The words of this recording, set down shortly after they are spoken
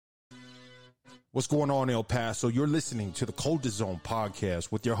What's going on, El Paso? You're listening to the Cold Zone podcast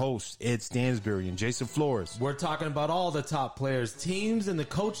with your hosts, Ed Stansbury and Jason Flores. We're talking about all the top players, teams, and the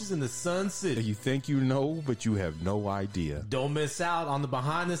coaches in the Sun City. You think you know, but you have no idea. Don't miss out on the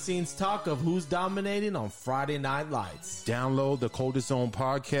behind-the-scenes talk of who's dominating on Friday Night Lights. Download the Cold Zone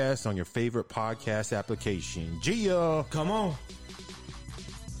podcast on your favorite podcast application. Gia! Come on.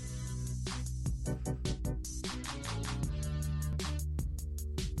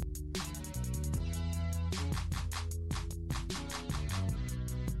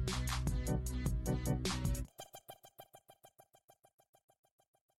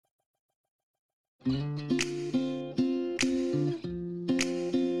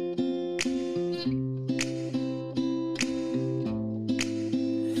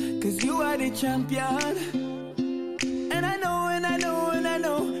 Cause you are the champion. And I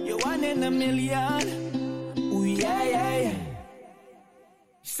know you're one in a million. Ooh, yeah. You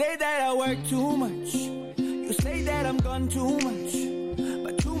say that I work too much. You say that I'm gone too much.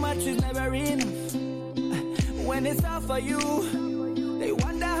 But too much is never enough. When it's all for you, they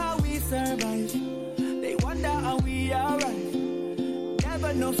wonder how we survive. They wonder how we arrive.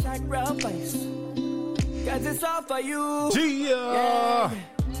 Never no sacrifice. Cause it's all for you. Gia!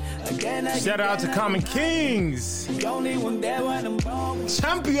 Again, Shout out to Common Kings. The only one there when I'm born.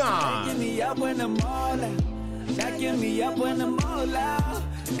 Champion! Backing me up when I'm all out. Backing me up when I'm all out.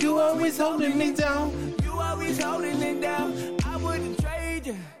 You always holding me down. You always holding me down. I wouldn't trade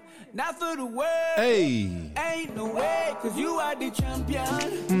you, not for the world. Hey! Ain't no way, cause you are the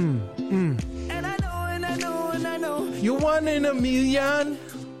champion. And I know. You're one in a million.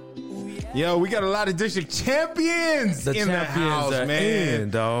 Yo, we got a lot of district champions in the house, man.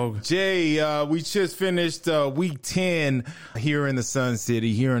 Dog. Jay, we just finished week 10 here in the Sun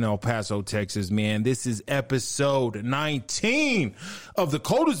City, here in El Paso, Texas, man. This is episode 19 of the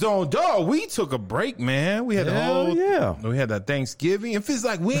Cold Zone. Dog, we took a break, man. We had we had that Thanksgiving. It feels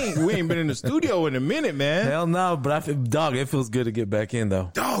like we ain't been in the studio in a minute, man. Hell no, but it feels good to get back in,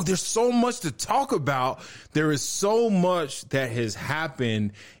 though. Dog, there's so much to talk about. There is so much that has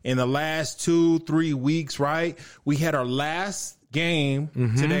happened in the last 2-3 weeks, right? We had our last game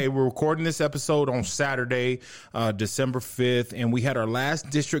today. We're recording this episode on Saturday, December 5th, and we had our last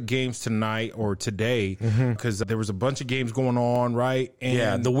district games tonight or today because there was a bunch of games going on, right?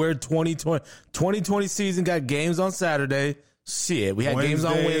 And the weird 2020 season got games on Saturday. Shit, we had games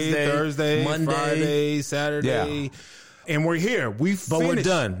on Wednesday, Thursday, Monday, Friday, Saturday. Yeah. And we're here. We finished. But we're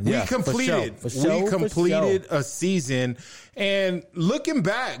done. We completed. We completed a season. And looking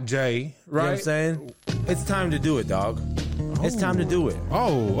back, Jay, right? You know what I'm saying? It's time to do it, dog. It's time to do it.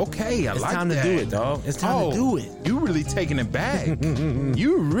 Oh, okay. It's time to do it, dog. It's time to do it. You really taking it back.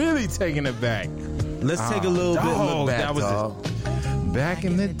 You really taking it back. Let's take a little bit look back, that was dog. Back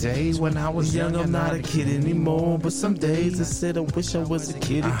in the day when I was young, I'm not a kid anymore. But some days I said I wish I was a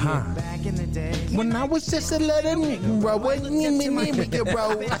kid again. Back in the day. When I was just a little nigga,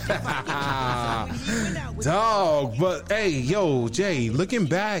 bro. Dog, but hey, yo, Jay, looking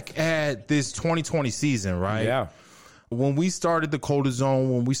back at this 2020 season, right? Yeah. When we started the Cold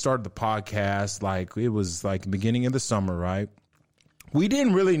Zone, when we started the podcast, like it was like the beginning of the summer, right? We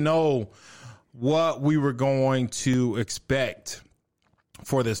didn't really know what we were going to expect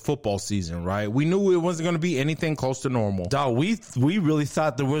for this football season, right? We knew it wasn't going to be anything close to normal. Dog, we really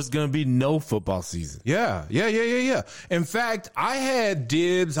thought there was going to be no football season. Yeah. In fact, I had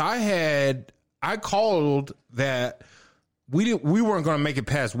dibs. I called that we weren't going to make it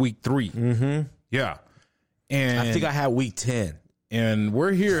past week 3. Yeah. And I think I had week 10. And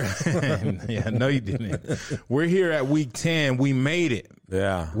we're here. Yeah, no, you didn't. We're here at week 10. We made it.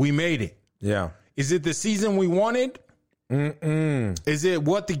 Yeah. We made it. Yeah. Is it the season we wanted? Is it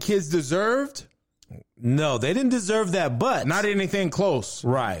what the kids deserved? No, they didn't deserve that, but not anything close.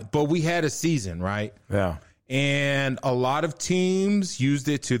 Right. But we had a season, right? Yeah. And a lot of teams used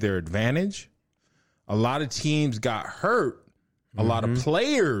it to their advantage. A lot of teams got hurt. A lot of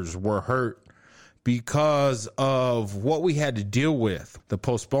players were hurt because of what we had to deal with. The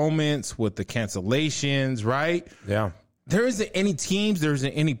postponements, with the cancellations, right? Yeah. There isn't any teams, there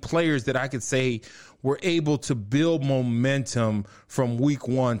isn't any players that I could say were able to build momentum from week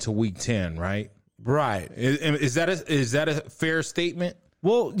 1 to week 10, right? Right. Is that a fair statement?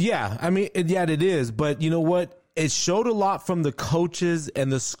 Well, yeah. I mean, yeah, it is. But you know what? It showed a lot from the coaches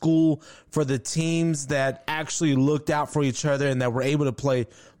and the school for the teams that actually looked out for each other and that were able to play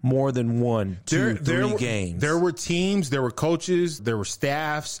more than 1, 2, 3 games. There were teams, there were coaches, there were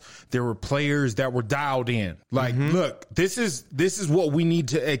staffs, there were players that were dialed in. Like, look, this is what we need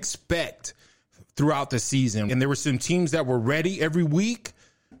to expect throughout the season. And there were some teams that were ready every week,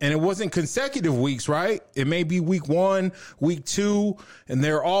 And it wasn't consecutive weeks, right? It may be week 1, week 2, and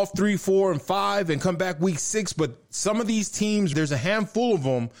they're all 3, 4, and 5 and come back week 6. But some of these teams, there's a handful of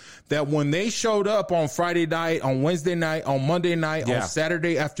them that when they showed up on Friday night, on Wednesday night, on Monday night, on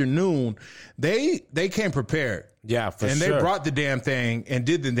Saturday afternoon, they came prepared. Yeah, for sure. And they brought the damn thing and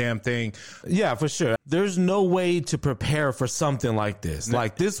did the damn thing. Yeah, for sure. There's no way to prepare for something like this.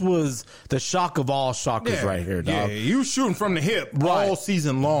 Like, this was the shock of all shockers right here, dog. Yeah, you shooting from the hip all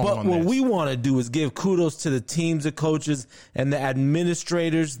season long. But what we want to do is give kudos to the teams, the coaches, and the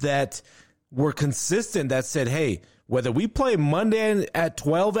administrators that were consistent, that said, hey, whether we play Monday at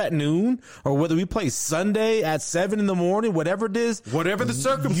 12 at noon or whether we play Sunday at 7 in the morning, whatever it is. Whatever the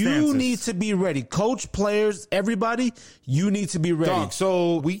circumstances. You need to be ready. Coach, players, everybody, you need to be ready. Dog,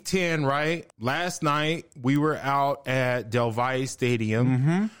 so week 10, right? Last night, we were out at Del Valle Stadium.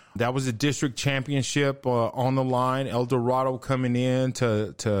 Mm-hmm. That was a district championship on the line. El Dorado coming in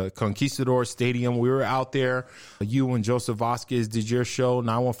to Conquistador Stadium. We were out there. You and Joseph Vasquez did your show,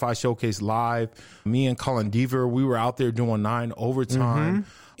 915 Showcase Live. Me and Colin Deaver, we were out there doing 9 overtime.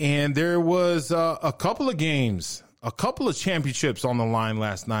 Mm-hmm. And there was a couple of games, a couple of championships on the line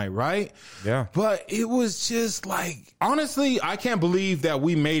last night, right? Yeah. But it was just like, honestly, I can't believe that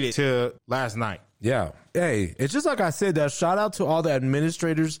we made it to last night. Yeah. Hey, it's just like I said, that shout out to all the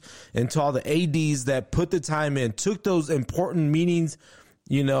administrators and to all the ADs that put the time in, took those important meetings,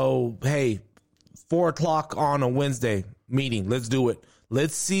 you know, hey, 4:00 on a Wednesday meeting. Let's do it.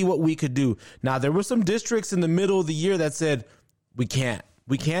 Let's see what we could do. Now, there were some districts in the middle of the year that said, we can't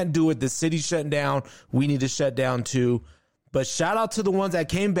do it. The city's shutting down. We need to shut down too. But shout out to the ones that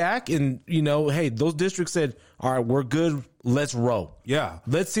came back and, you know, hey, those districts said, all right, we're good. Let's roll. Yeah.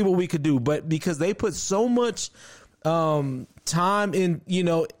 Let's see what we could do. But because they put so much time in, you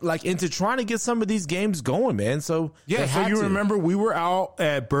know, like into trying to get some of these games going, man. So yeah, so you remember we were out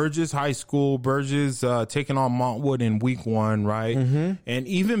at Burgess High School, Burgess taking on Montwood in week 1, right? Mm-hmm. And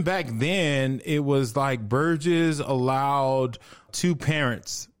even back then, it was like Burgess allowed 2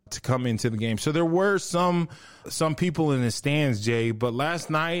 parents to come into the game. So there were some people in the stands, Jay, but last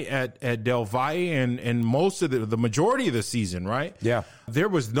night at Del Valle and most of the majority of the season, right? Yeah. There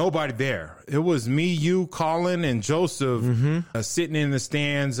was nobody there. It was me, you, Colin, and Joseph sitting in the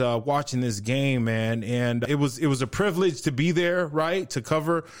stands watching this game, man. And it was a privilege to be there, right? To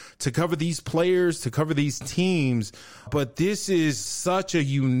cover these players, to cover these teams. But this is such a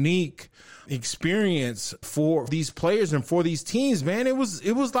unique experience for these players and for these teams, man. It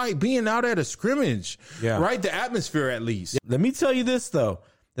was like being out at a scrimmage, right? The atmosphere, at least. Let me tell you this, though.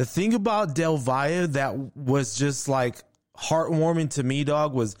 The thing about Del Valle that was just like heartwarming to me,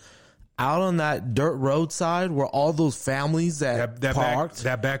 dog, was out on that dirt roadside where all those families that parked.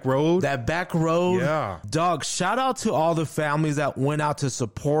 That back road. Yeah. Dog, shout out to all the families that went out to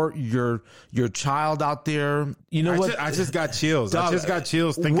support your child out there. You know what? I just got chills. Dog, I just got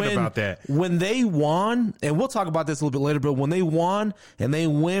chills thinking about that. When they won, and we'll talk about this a little bit later, but when they won and they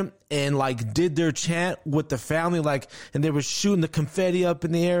went and like did their chant with the family, like, and they were shooting the confetti up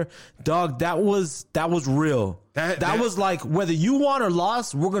in the air, dog, that was real. That was like, whether you won or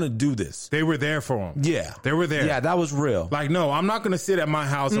lost, we're going to do this. They were there for them. Yeah. They were there. Yeah, that was real. Like, no, I'm not going to sit at my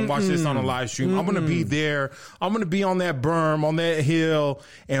house and watch this on a live stream. I'm going to be there. I'm going to be on that berm, on that hill,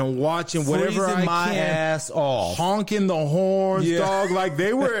 and watching whatever I my can. Ass off. Honking the horns, dog. Like,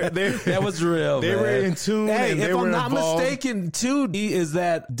 they that was real, They were in tune, hey, and they if were I'm not involved. mistaken, too, is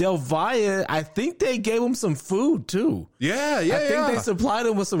that Del Valle, I think they gave them some food, too. Yeah. I think they supplied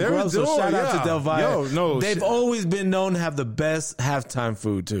them with some grubs, so shout out to Del Valle. They've always been known to have the best halftime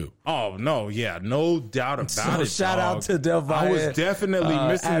food, too. Oh, no, yeah, no doubt about it. Shout out to Del Valle. I was definitely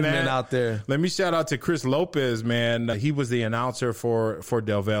missing that out there. Let me shout out to Chris Lopez, man. He was the announcer for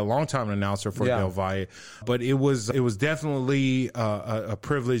Del Valle, longtime announcer for Del Valle. But it was definitely a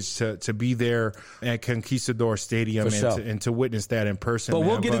privilege to be there at Conquistador Stadium and to witness that in person. But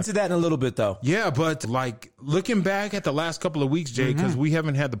we'll get into that in a little bit, though. Yeah, but like looking back at the last couple of weeks, Jay, because we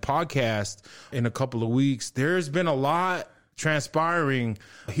haven't had the podcast in a couple of weeks, there's been a lot transpiring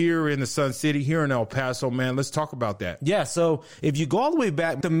here in the Sun City, here in El Paso, man. Let's talk about that. Yeah, so if you go all the way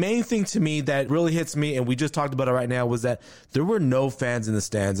back, the main thing to me that really hits me, and we just talked about it right now, was that there were no fans in the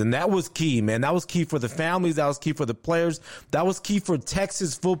stands. And that was key, man. That was key for the families. That was key for the players. That was key for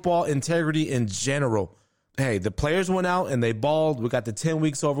Texas football integrity in general. Hey, the players went out and they balled. We got the 10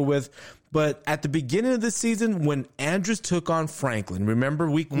 weeks over with. But at the beginning of the season, when Andrus took on Franklin,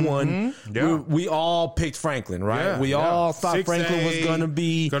 remember week 1, we all picked Franklin, right? Yeah, we all thought 6A, Franklin was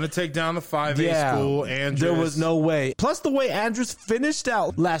going to take down the 5A school. Andrus. There was no way. Plus the way Andrus finished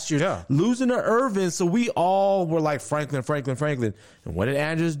out last year, losing to Irvin. So we all were like Franklin. And what did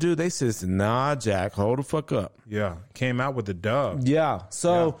Andrus do? They said, nah, Jack, hold the fuck up. Yeah. Came out with the dub. Yeah.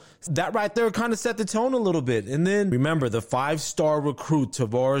 So that right there kind of set the tone a little bit. And then remember the 5-star recruit,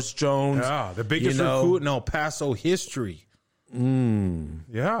 Tavares Jones. Yeah. The biggest recruit in El Paso history.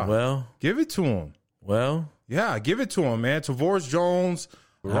 Yeah. Well, give it to him. Well, yeah, give it to him, man. Tavares Jones,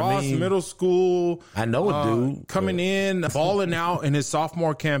 Ross Middle School. I know a dude. Coming in, balling out in his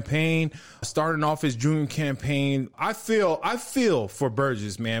sophomore campaign, starting off his junior campaign. I feel for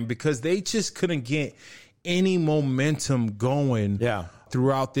Burgess, man, because they just couldn't get any momentum going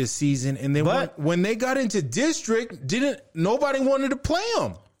throughout this season. And then when they got into district, nobody wanted to play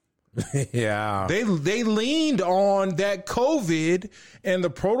them. Yeah. They leaned on that COVID and the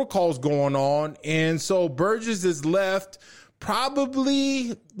protocols going on. And so Burgess is left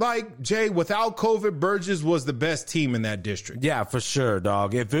probably like Jay, without COVID, Burgess was the best team in that district. Yeah, for sure,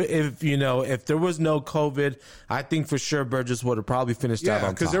 dog. If there was no COVID, I think for sure Burgess would have probably finished out on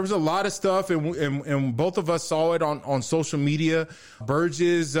top. Because there was a lot of stuff, and both of us saw it on social media.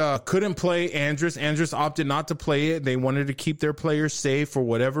 Burgess couldn't play Andrus. Andrus opted not to play it. They wanted to keep their players safe for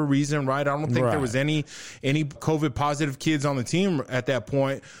whatever reason, right? I don't think there was any COVID positive kids on the team at that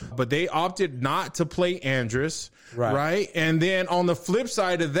point, but they opted not to play Andrus. Right. And then on the flip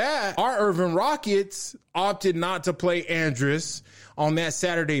side of that, our Irvin Rockets opted not to play Andrus on that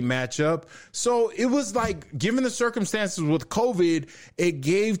Saturday matchup. So it was like, given the circumstances with COVID, it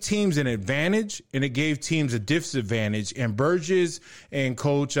gave teams an advantage and it gave teams a disadvantage. And Burgess and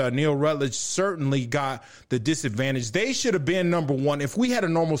Coach Neil Rutledge certainly got the disadvantage. They should have been number one. If we had a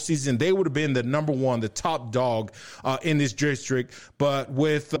normal season, they would have been the number one, the top dog in this district. But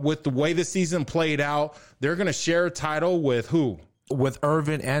with the way the season played out, they're going to share a title with who? With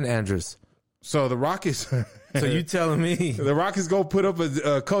Irvin and Andrus. So the Rockets. So you telling me the Rockets go put up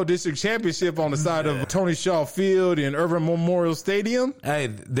a co-district championship on the side of Tony Shaw Field in Irvin Memorial Stadium? Hey,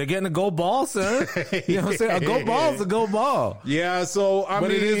 they're getting a go ball, son. You know what I'm saying? A go ball is a go ball. Yeah, so I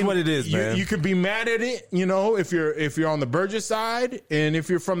mean, it is what it is, man. You could be mad at it, you know, if you're on the Burgess side, and if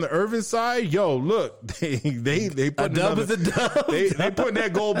you're from the Irvin side, yo, look, they put a dub is a dub. They putting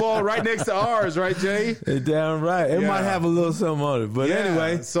that gold ball right next to ours, right, Jay? Damn right. It might have a little something on it, but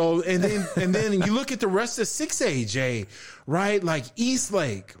anyway. So and then you look at the rest of 6A, Jay, right? Like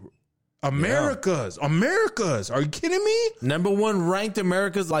Eastlake, Americas. Are you kidding me? Number one ranked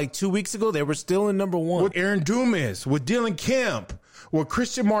Americas like 2 weeks ago. They were still in number one. With Aaron Dumas, with Dylan Kemp, with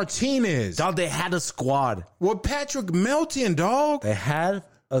Christian Martinez. Dog, they had a squad. With Patrick Melton, dog. They had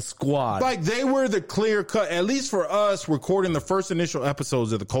a squad. Like, they were the clear cut, at least for us recording the first initial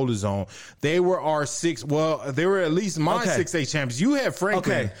episodes of the Cola Zone. They were our they were at least my 6A champions. You had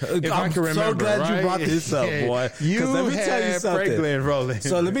Franklin. If I can remember, so glad you brought this up, boy. Let me tell you something. Franklin rolling.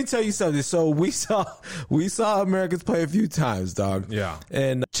 So let me tell you something. So we saw Americans play a few times, dog. Yeah.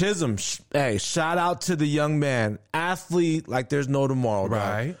 And Chisholm, hey, shout out to the young man. Athlete like there's no tomorrow, dog.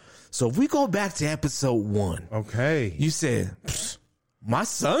 Right. So if we go back to episode 1. Okay. You said, my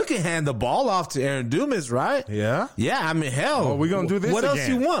son can hand the ball off to Aaron Dumas, right? Yeah. Yeah, I mean, hell. Well, we're going to do this What else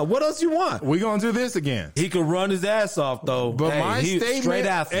you want? What else you want? We're going to do this again. He could run his ass off, though. But my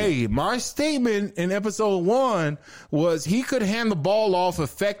statement in episode 1 was he could hand the ball off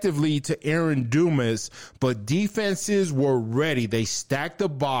effectively to Aaron Dumas, but defenses were ready. They stacked the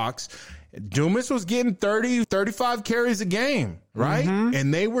box. Dumas was getting 30, 35 carries a game, right? Mm-hmm.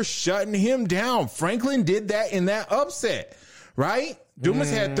 And they were shutting him down. Franklin did that in that upset, right?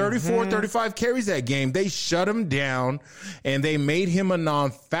 Dumas had 34, 35 carries that game. They shut him down, and they made him a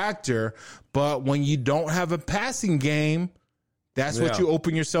non-factor. But when you don't have a passing game, that's what you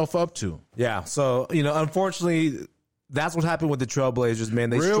open yourself up to. Yeah. So, unfortunately, that's what happened with the Trailblazers, man.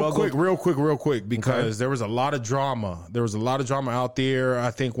 They struggled. Real quick, because there was a lot of drama. There was a lot of drama out there.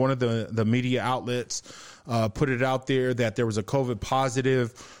 I think one of the media outlets put it out there that there was a COVID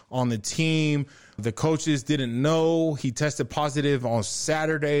positive on the team. The coaches didn't know. He tested positive on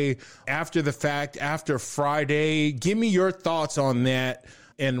Saturday after the fact, after Friday. Give me your thoughts on that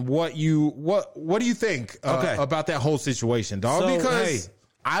and what do you think about that whole situation, dog? So, because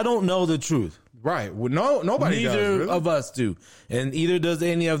I don't know the truth. Right. Well, nobody does. Neither really. of us do. And either does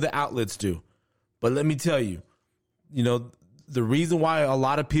any of the outlets do. But let me tell you, the reason why a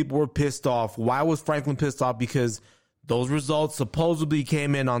lot of people were pissed off, why was Franklin pissed off? Because those results supposedly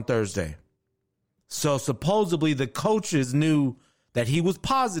came in on Thursday. So supposedly the coaches knew that he was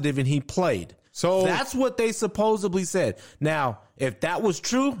positive and he played. So that's what they supposedly said. Now, if that was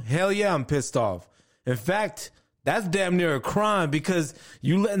true, hell yeah, I'm pissed off. In fact, that's damn near a crime because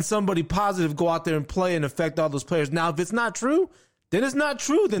you letting somebody positive go out there and play and affect all those players. Now, if it's not true, then it's not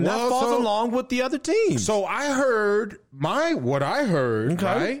true. Then that falls along with the other teams. So I heard what I heard,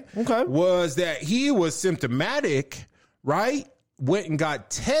 right? Okay. Was that he was symptomatic, right? Went and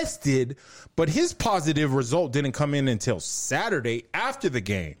got tested, but his positive result didn't come in until Saturday after the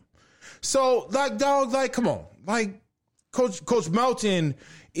game. So, come on. Like, Coach Melton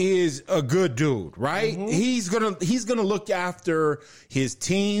is a good dude, right? Mm-hmm. He's gonna look after his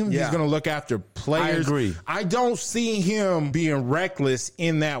team. Yeah. He's gonna look after players. I agree. I don't see him being reckless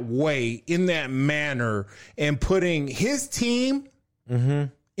in that way, in that manner, and putting his team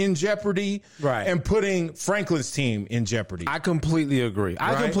in jeopardy, right? And putting Franklin's team in jeopardy. I completely agree.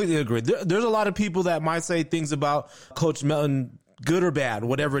 There's a lot of people that might say things about Coach Melton, good or bad,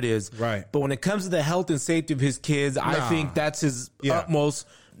 whatever it is. Right. But when it comes to the health and safety of his kids, I think that's his utmost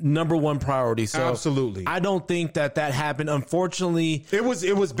number one priority. So absolutely. I don't think that happened. Unfortunately, it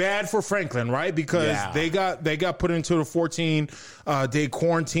was bad for Franklin, right? Because they got put into the 14-day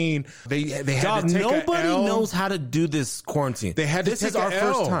quarantine. They had to take nobody a L. knows how to do this quarantine. They had to this take is our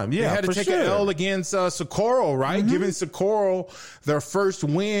first time. Yeah, they had to take an L against Socorro, right? Giving Socorro their first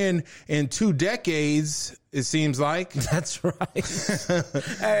win in 2 decades. It seems like that's right.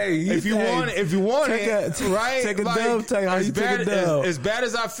 Hey, if you want it, right? Take a dub. As bad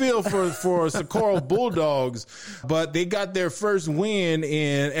as I feel for Socorro Bulldogs, but they got their first win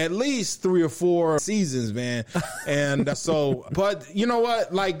in at least 3 or 4 seasons, man. And so, but you know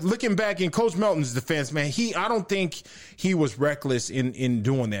what? Like looking back in Coach Melton's defense, man, I don't think he was reckless in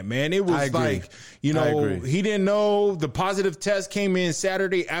doing that, man. It was like, he didn't know the positive test came in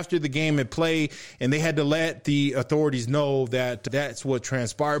Saturday after the game had played, and they had to let the authorities know that that's what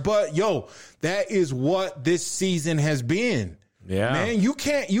transpired. But that is what this season has been. Yeah, man, you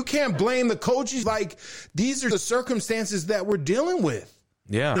can't blame the coaches. Like, these are the circumstances that we're dealing with.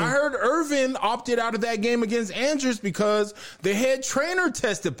 Yeah, I heard Irvin opted out of that game against Andrews because the head trainer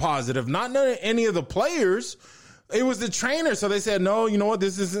tested positive, not any of the players. It was the trainer. So they said, no, you know what?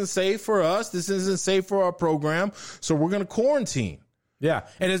 This isn't safe for us. This isn't safe for our program. So we're going to quarantine. Yeah.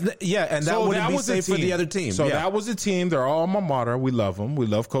 And that wouldn't be safe for the other team. So that was the team. They're all alma mater. We love them. We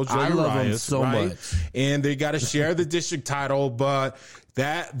love Coach Joe Urias. I love him so much. And they got to share the district title, but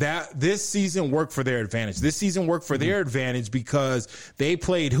this season worked for their advantage. This season worked for their advantage because they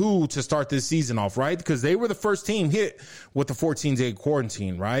played to start this season off, right? Because they were the first team hit with the 14-day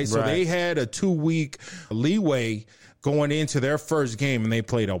quarantine, right? So they had a 2-week leeway going into their first game, and they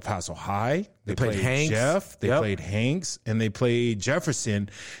played El Paso High. They played Hanks. Jeff. They played Hanks, and they played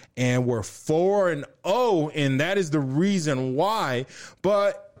Jefferson, and were 4-0, and that is the reason why.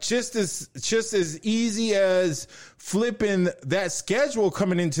 But just as easy as flipping that schedule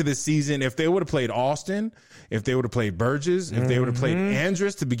coming into the season, if they would have played Austin, if they would have played Burgess, if they would have played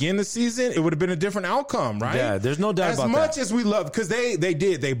Andrus to begin the season, it would have been a different outcome, right? Yeah, there's no doubt about that. As much as we love, because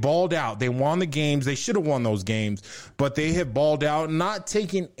they balled out. They won the games. They should have won those games, but they have balled out, not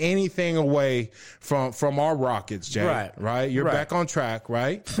taking anything away from our Rockets, Jay. Right? You're back on track,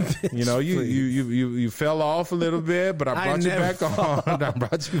 right? You fell off a little bit, but I brought you back on. I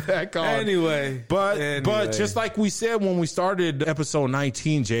brought you back on. Anyway. But just like we said when we started episode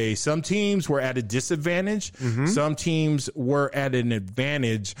 19, Jay, some teams were at a disadvantage. Some teams were at an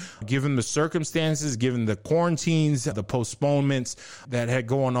advantage given the circumstances, given the quarantines, the postponements that had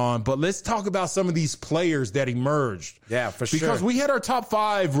going on. But let's talk about some of these players that emerged. Yeah, for sure. Because we had our top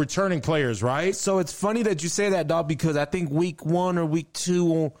 5 returning players, right? So it's funny that you say that, dog, because I think week 1 or week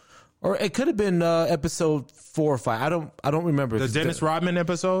 2, or it could have been episode 4 or 5. I don't remember. The Dennis Rodman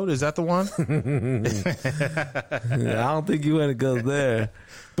episode? Is that the one? I don't think you want to go there.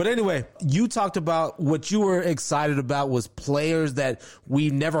 But anyway, you talked about what you were excited about was players that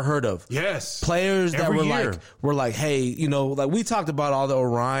we never heard of. Yes. Players that were like, hey, like we talked about all the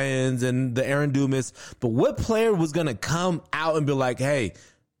Orions and the Aaron Dumas, but what player was going to come out and be like, hey,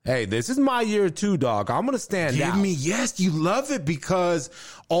 this is my year too, dog. I'm going to stand out. Yes, you love it because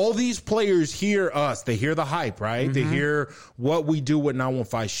all these players hear us. They hear the hype, right? They hear what we do with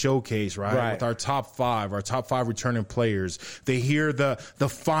 915 Showcase, right? With our top 5 returning players. They hear the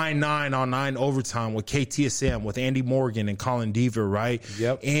Fine 9 on 9 overtime with KTSM, with Andy Morgan and Colin Deaver, right?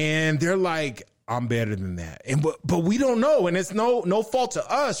 Yep. And they're like, I'm better than that. And but we don't know, and it's no fault to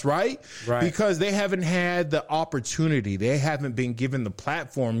us, right? Right. Because they haven't had the opportunity. They haven't been given the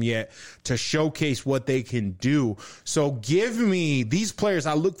platform yet to showcase what they can do. So give me these players.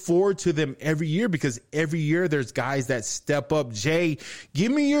 I look forward to them every year because every year there's guys that step up. Jay,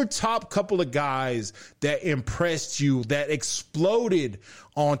 give me your top couple of guys that impressed you, that exploded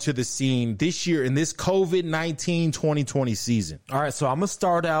onto the scene this year in this COVID-19 2020 season. All right, so I'm going to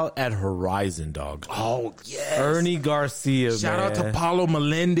start out at Horizon, dog. Oh, yes. Ernie Garcia, Shout out to Paulo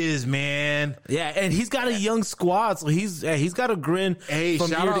Melendez, man. Yeah, and he's got a young squad, so he's got a grin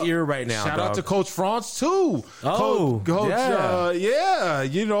from ear to ear right now. Shout out to Coach Franz, too. Oh, Coach,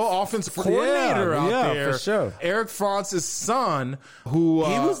 you know, offensive coordinator out there. For sure. Eric Franz's son, who...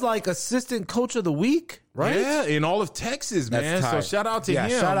 he was like assistant coach of the week. Right? Yeah, in all of Texas, man. So shout out to him.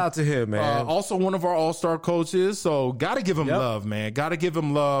 Shout out to him, man. Also one of our all-star coaches. So got to give him love, man. Got to give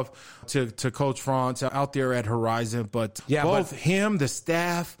him love to Coach Franz out there at Horizon. But both him, the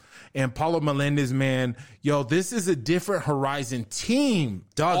staff, and Paulo Melendez, man, yo, this is a different Horizon team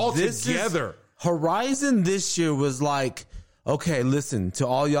altogether. Horizon this year was like, okay, listen, to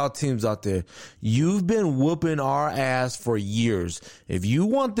all y'all teams out there, you've been whooping our ass for years. If you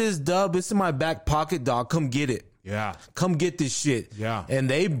want this dub, it's in my back pocket, dog. Come get it. Yeah. Come get this shit. Yeah. And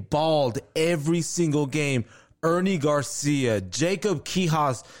they balled every single game. Ernie Garcia, Jacob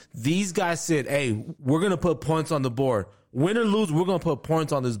Quijas, these guys said, hey, we're going to put points on the board. Win or lose, we're going to put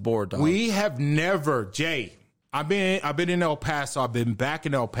points on this board, dog. We have never, Jay, I've been in El Paso. I've been back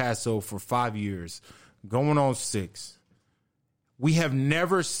in El Paso for 5 years, going on 6. We have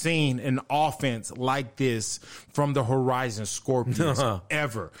never seen an offense like this from the Horizon Scorpions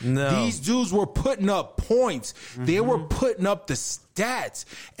ever. No. These dudes were putting up points. Mm-hmm. They were putting up the stats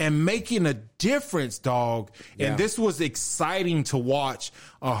and making a difference, dog. Yeah. And this was exciting to watch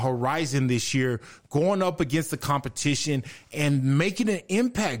Horizon this year going up against the competition and making an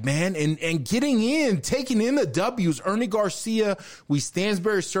impact, man, and getting in, taking in the W's. Ernie Garcia, we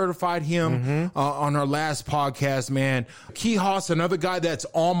Stansberry certified him on our last podcast, man. Quijas, another guy that's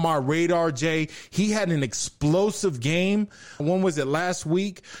on my radar, Jay. He had an explosive game. When was it? Last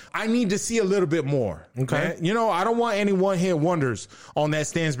week? I need to see a little bit more. Okay. Man. You know, I don't want any one-hit wonders on that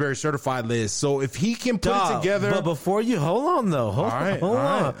Stansberry certified list. So if he can put it together. But before you, hold on, though. Hold on.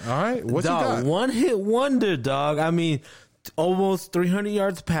 All right. What's he got? One-hit wonder, dog. I mean, almost 300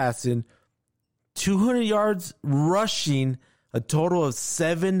 yards passing, 200 yards rushing, a total of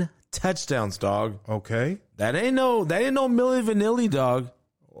 7 touchdowns, dog. Okay. That ain't no Milli Vanilli, dog.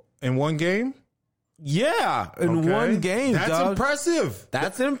 In one game? Yeah, in one game, That's dog. impressive.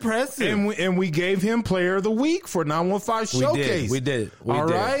 That's impressive. And we gave him Player of the Week for 915 Showcase. We did. All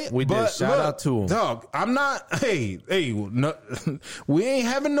right? We did. Shout out to him. Dog, I'm not, no, we ain't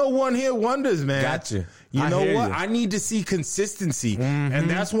having no one-hit wonders, man. Gotcha. You know what? I need to see consistency. And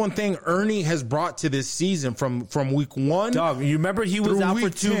that's one thing Ernie has brought to this season from week 1. Dog, you remember he was out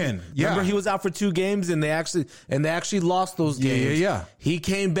for 2. 10. Yeah. Remember he was out for 2 games and they actually lost those games. Yeah. He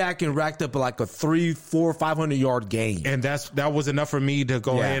came back and racked up like a 300, 400, 500 yard game. And that was enough for me to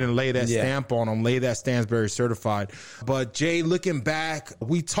go ahead and lay that stamp on him, lay that Stansberry certified. But Jay, looking back,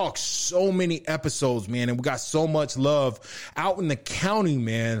 we talked so many episodes, man, and we got so much love out in the county,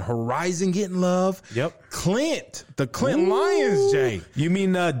 man. Horizon getting love. Yep. The Clinton Lions, Jay. You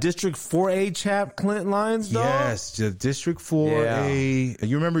mean District 4A chap, Clinton Lions, dog? Yes, the District 4A. Yeah.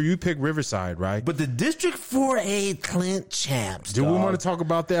 You remember you picked Riverside, right? But the District 4A Clint champs, do we want to talk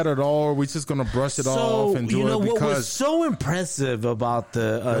about that at all, or are we just going to brush it off and do you know it? What was so impressive about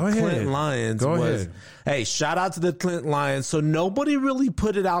the Clinton Lions was, hey, shout out to the Clinton Lions. So nobody really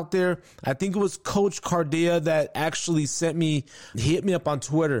put it out there. I think it was Coach Cardia that actually hit me up on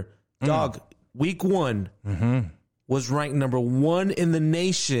Twitter. Dog, week 1 was ranked number 1 in the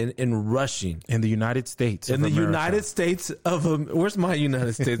nation in rushing. In the United States of America. United States of where's my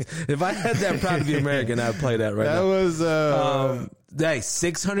United States? If I had that Proud to be American, I'd play that right now. That was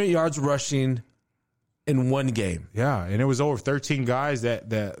 600 yards rushing in one game. Yeah, and it was over 13 guys that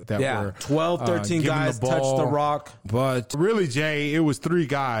were 12, 13 guys touched the rock. But really, Jay, it was 3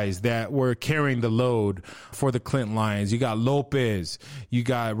 guys that were carrying the load for the Clinton Lions. You got Lopez, you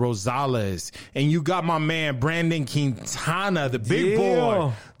got Rosales, and you got my man Brandon Quintana, the big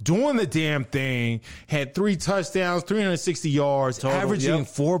boy, doing the damn thing. Had 3 touchdowns, 360 yards, total, averaging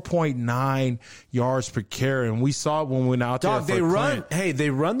 4.9 yards per carry. And we saw it when we went out there. They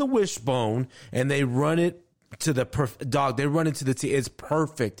run the wishbone and they run it to the They run into the T. It's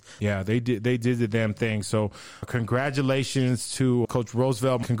perfect. Yeah, they did the damn thing. So congratulations to Coach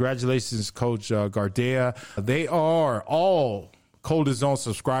Roosevelt. Congratulations, Coach Gardea. They are all Coldest Zone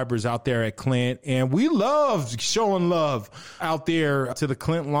subscribers out there at Clint. And we love showing love out there to the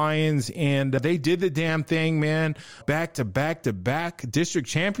Clint Lions. And they did the damn thing, man. Back to back district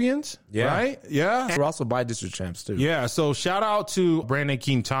champions. Yeah. Right? Yeah. We're also by district champs, too. Yeah. So shout out to Brandon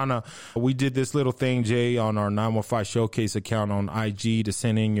Quintana. We did this little thing, Jay, on our 915 Showcase account on IG to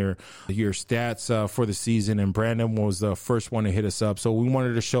send in your stats for the season. And Brandon was the first one to hit us up. So we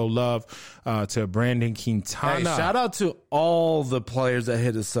wanted to show love to Brandon Quintana. Hey, shout out to all the players that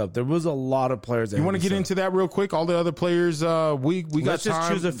hit us up. There was a lot of players that You want to get into that real quick? All the other players, we got Let's just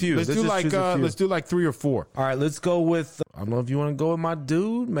time. choose a few. Let's do like 3 or 4. All right, let's go with, I don't know if you want to go with my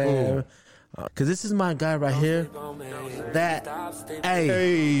dude, man. Because this is my guy right here.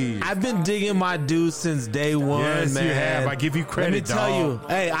 I've been digging my dude since day one, Yes, man. you have. I give you credit, Let me tell you,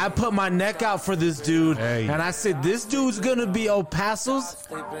 hey, I put my neck out for this dude, and I said, this dude's going to be El Paso's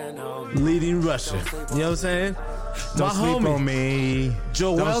leading rusher. You know what I'm saying? Don't my sleep homie, on me.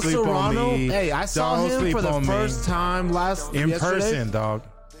 Joel Don't sleep on Serrano. me. Hey, I saw Don't him sleep for the on me. first time yesterday. person, dog.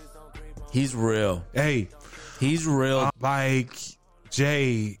 He's real. Hey, He's real. like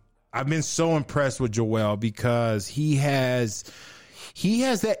Jay, I've been so impressed with Joel because he has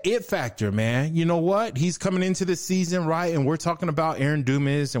that it factor, man. You know what? He's coming into the season, right? And we're talking about Aaron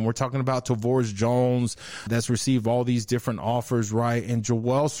Dumas and we're talking about Tavoris Jones that's received all these different offers, right? And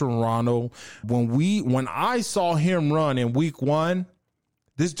Joel Serrano, when I saw him run in week 1,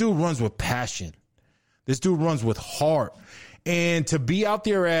 this dude runs with passion. This dude runs with heart. And to be out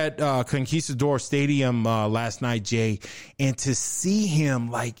there at Conquistador Stadium last night, Jay, and to see him,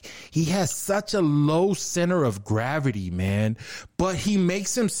 like, he has such a low center of gravity, man, but he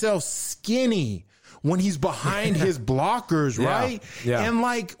makes himself skinny when he's behind his blockers, right? Yeah. And,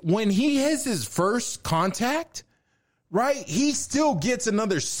 like, when he has his first contact, right, he still gets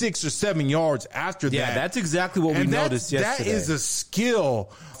another 6 or 7 yards after that. Yeah, that's exactly what we noticed yesterday. That is a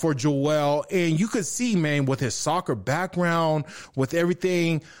skill for Joel. And you could see, man, with his soccer background, with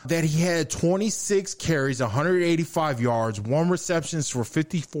everything, that he had 26 carries, 185 yards, 1 receptions for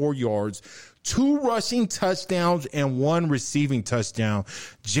 54 yards, 2 rushing touchdowns, and 1 receiving touchdown.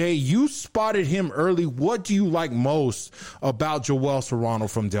 Jay, you spotted him early. What do you like most about Joel Serrano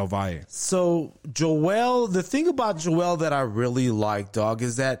from Del Valle? So, Joel, the thing about Joel that I really like, dog,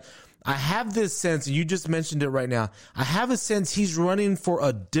 is that I have this sense, you just mentioned it right now, I have a sense he's running for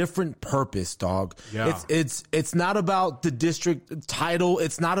a different purpose, dog. Yeah. It's not about the district title.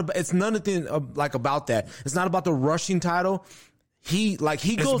 It's nothing like about that. It's not about the rushing title. He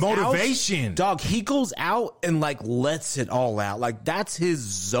goes motivation. out, dog. He goes out and like lets it all out. Like that's his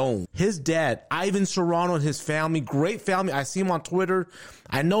zone. His dad, Ivan Serrano, and his family, great family. I see him on Twitter.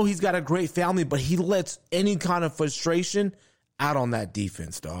 I know he's got a great family, but he lets any kind of frustration out on that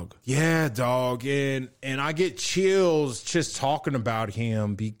defense, dog. Yeah, dog. And I get chills just talking about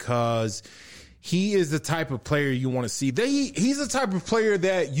him because he is the type of player you want to see. He's the type of player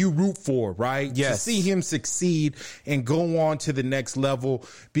that you root for, right? Yes. To see him succeed and go on to the next level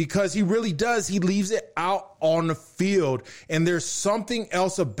because he really does. He leaves it out on the field, and there's something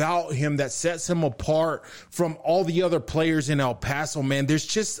else about him that sets him apart from all the other players in El Paso, man. There's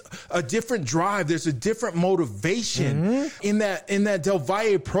just a different drive. There's a different motivation in that Del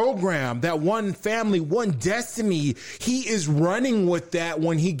Valle program, that one family, one destiny. He is running with that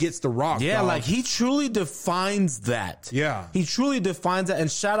when he gets the rock. Yeah, dog. like he truly defines that. Yeah. He truly defines that. And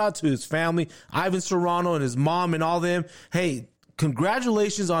shout out to his family, Ivan Serrano and his mom and all them. Hey,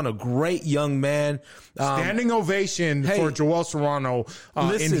 congratulations on a great young man. Standing ovation for Joel Serrano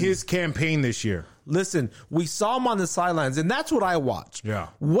in his campaign this year. Listen, we saw him on the sidelines, and that's what I watch. Yeah.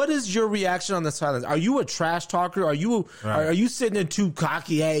 What is your reaction on the sidelines? Are you a trash talker? Are you sitting there too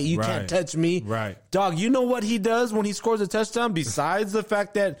cocky? Hey, you can't touch me. Right. Dog, you know what he does when he scores a touchdown? Besides the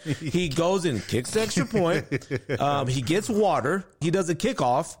fact that he goes and kicks the extra point, he gets water, he does a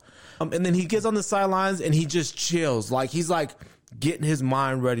kickoff, and then he gets on the sidelines and he just chills. Like he's like getting his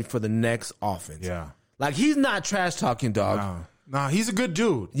mind ready for the next offense. Yeah. Like he's not trash talking, dog. Nah, he's a good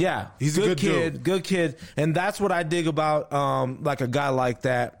dude. Yeah, he's a good kid, dude. good kid, and that's what I dig about like a guy like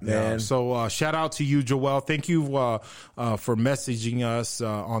that, man. Yeah. So shout out to you, Joel. Thank you for messaging us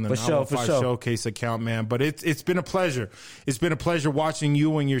on the 915 Showcase account, man. But it's been a pleasure. It's been a pleasure watching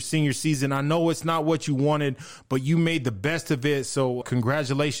you in your senior season. I know it's not what you wanted, but you made the best of it. So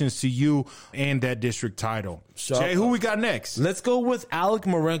congratulations to you and that district title. Jay, who we got next? Let's go with Alec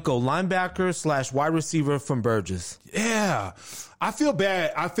Marenko, linebacker / wide receiver from Burgess. Yeah. I feel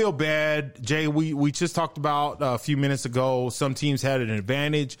bad. Jay, we just talked about a few minutes ago. Some teams had an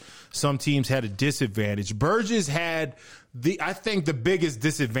advantage. Some teams had a disadvantage. Burgess had I think the biggest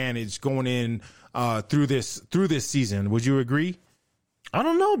disadvantage going in through this season. Would you agree? I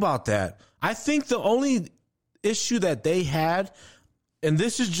don't know about that. I think the only issue that they had, and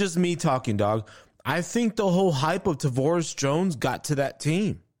this is just me talking, dog, I think the whole hype of Tavares Jones got to that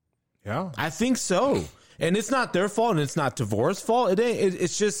team. Yeah. I think so. And it's not their fault, and it's not Tavares' fault.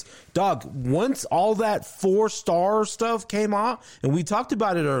 It's just, dog, once all that 4-star stuff came out, and we talked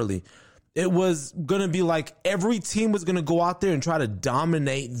about it early, it was going to be like every team was going to go out there and try to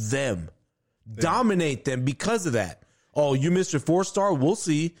dominate them. Yeah. Dominate them because of that. Oh, you missed your 4-star? We'll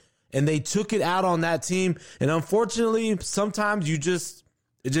see. And they took it out on that team. And unfortunately, sometimes it just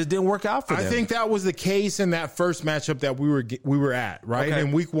didn't work out for them. I think that was the case in that first matchup that we were at, right?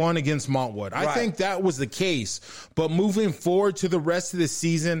 In week 1 against Montwood. I think that was the case. But moving forward to the rest of the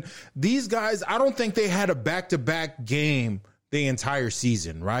season, these guys, I don't think they had a back-to-back game the entire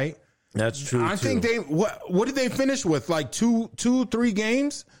season, right? That's true. I think they what did they finish with? Like 3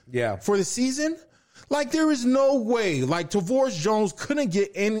 games? Yeah. For the season? Like, there is no way. Like, Tavares Jones couldn't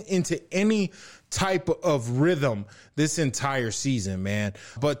get into any type of rhythm this entire season, man.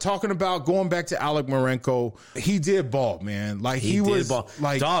 But talking about going back to Alec Marenko, he did ball, man. Like, he was ball.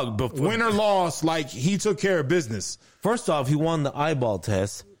 Like, dog, win or loss, like, he took care of business. First off, he won the eyeball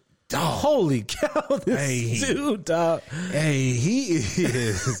test. Dog. Holy cow, this dude, dog. Hey, he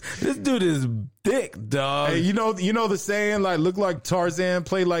is. This dude is thick, dog. Hey, you know the saying, like, look like Tarzan,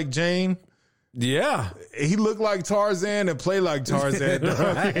 play like Jane? Yeah. He looked like Tarzan and played like Tarzan.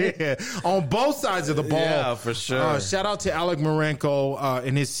 Right? Yeah. On both sides of the ball. Yeah, for sure. Shout out to Alec Marenko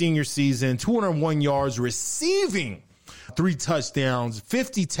in his senior season, 201 yards receiving, 3 touchdowns,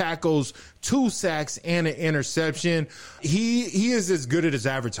 50 tackles, 2 sacks, and an interception. He is as good as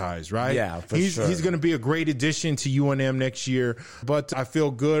advertised, right? Yeah, for sure. He's going to be a great addition to UNM next year, but I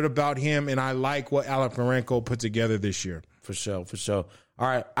feel good about him, and I like what Alec Marenko put together this year. For sure. All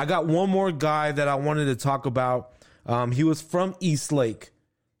right, I got one more guy that I wanted to talk about. He was from Eastlake,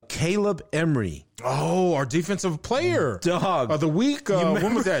 Caleb Emery. Oh, our defensive player. Dog. Of the week.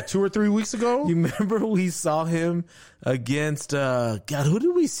 When was that, 2 or 3 weeks ago? You remember we saw him against, God, who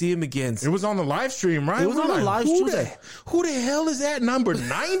did we see him against? It was on the live stream, right? It was on the live stream. Who the hell is that number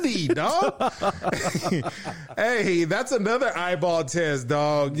 90, dog? Hey, that's another eyeball test,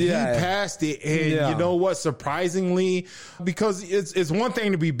 dog. Yeah. He passed it. And you know what? Surprisingly, because it's one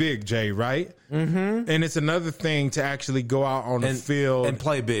thing to be big, Jay, right? Mm-hmm. And it's another thing to actually go out on the field and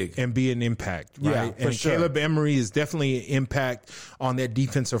play big and be an impact, right? Yeah, and sure. Caleb Emery is definitely an impact on that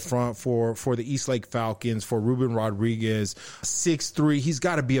defensive front for the Eastlake Falcons, for Ruben Rodriguez, 6'3". He's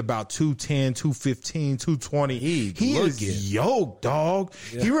got to be about 210, 215, 220. He is yoked, dog.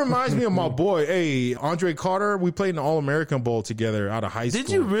 Yeah. He reminds me of my boy, Andre Carter. We played in the All-American Bowl together out of high school.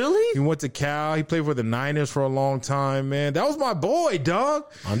 Did you really? He went to Cal. He played for the Niners for a long time, man. That was my boy, dog.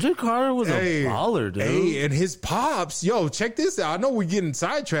 Andre Carter was a baller, dude. Hey, and his pops, check this out. I know we're getting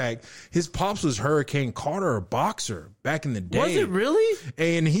sidetracked. His pops was Hurricane Carter, a boxer back in the day. Was it really?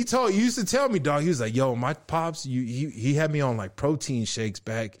 And he used to tell me, dog, he was like, yo, my pops, he had me on like protein shakes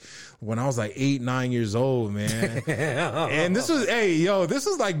back when I was like 8, 9 years old, man. And this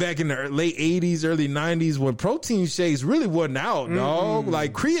was like back in the late 80s, early 90s when protein shakes really wasn't out, dog.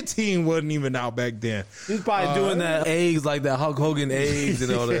 Like creatine wasn't even out back then. He's probably doing that eggs, like that Hulk Hogan eggs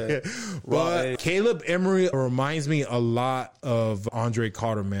and all that. But Caleb Emery reminds me a lot of Andre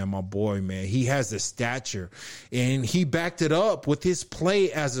Carter, man, my boy, man. He has the stature, and he backed it up with his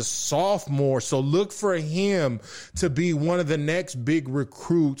play as a sophomore. So look for him to be one of the next big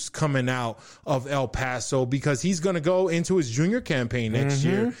recruits coming out of El Paso, because he's going to go into his junior campaign next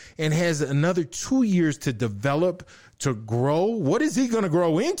year and has another 2 years to develop, to grow. What is he going to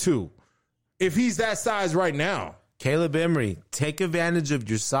grow into if he's that size right now? Caleb Emery, take advantage of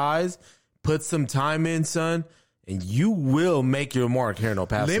your size, put some time in, son, and you will make your mark here in El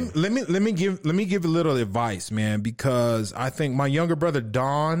Paso. Let me give a little advice, man, because I think my younger brother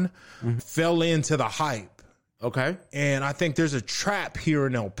Don fell into the hype. Okay. And I think there's a trap here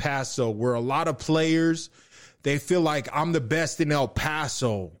in El Paso where a lot of players, they feel like I'm the best in El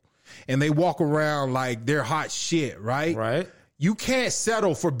Paso, and they walk around like they're hot shit, right? Right. You can't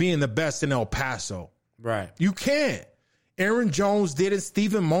settle for being the best in El Paso. Right. You can't. Aaron Jones did it.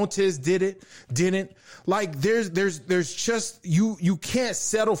 Steven Montez didn't. Like there's just, you can't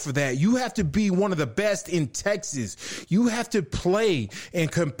settle for that. You have to be one of the best in Texas. You have to play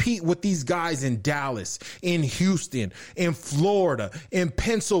and compete with these guys in Dallas, in Houston, in Florida, in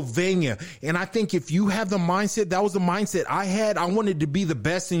Pennsylvania. And I think if you have the mindset, that was the mindset I had. I wanted to be the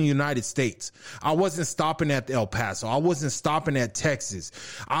best in the United States. I wasn't stopping at El Paso. I wasn't stopping at Texas.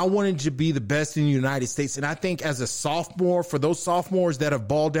 I wanted to be the best in the United States. And I think as a sophomore sophomore, for those sophomores that have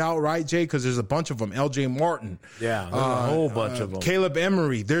balled out, right, Jay? Because there's a bunch of them. L.J. Martin. Yeah, there's a whole bunch of them. Caleb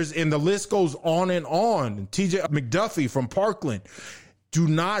Emery. And the list goes on and on. T.J. McDuffie from Parkland. Do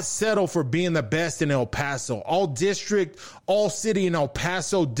not settle for being the best in El Paso. All district, all city in El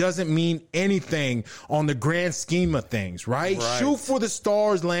Paso doesn't mean anything on the grand scheme of things, right? Shoot for the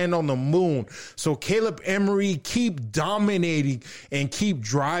stars, land on the moon. So Caleb Emery, keep dominating and keep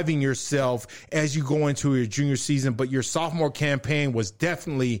driving yourself as you go into your junior season. But your sophomore campaign was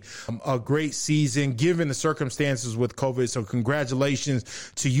definitely a great season given the circumstances with COVID. So congratulations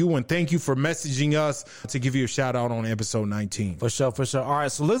to you, and thank you for messaging us to give you a shout out on episode 19. For sure. All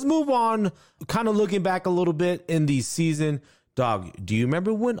right, so let's move on. Kind of looking back a little bit in the season. Dog, do you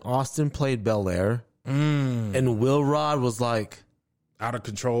remember when Austin played Bel Air? And Will Rod was like... Out of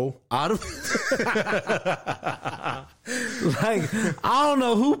control. Like, I don't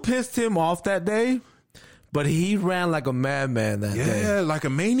know who pissed him off that day, but he ran like a madman that day. Yeah, like a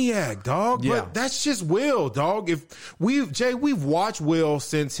maniac, dog. Yeah. But that's just Will, dog. We've watched Will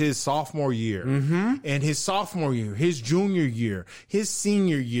since his sophomore year. And his sophomore year, his junior year, his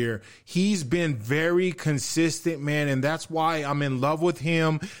senior year, he's been very consistent, man. And that's why I'm in love with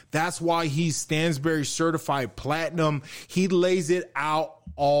him. That's why he's Stansbury certified platinum. He lays it out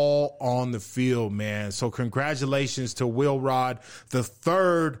all on the field, man. So congratulations to Will Rod the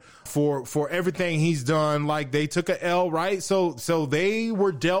third for everything he's done. Like, they took a L, right? So they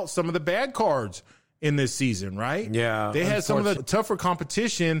were dealt some of the bad cards in this season, right? Yeah. They had some of the tougher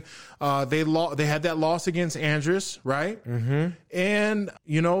competition. They had that loss against Andrus, right? And,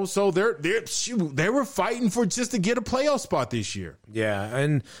 so they were fighting for just to get a playoff spot this year. Yeah,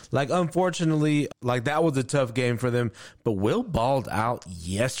 and unfortunately, that was a tough game for them. But Will balled out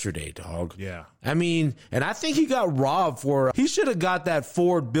yesterday, dog. Yeah. I mean, and I think he got robbed he should have got that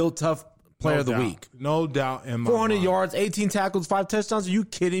Ford Built Tough Player of the Week. No doubt in my 400 mind. yards, 18 tackles, 5 touchdowns. Are you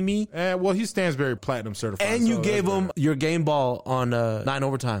kidding me? Well, he's Stansbury Platinum certified. And you gave him your game ball on 9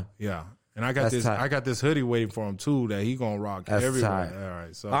 overtime. Yeah. And I got this hoodie waiting for him too that he gonna rock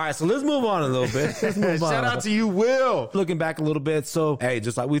everywhere. All right, so let's move on a little bit. Shout out to you, Will. Looking back a little bit, so hey,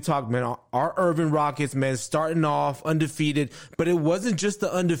 just like we talked, man, our Irvin Rockets, man, starting off undefeated, but it wasn't just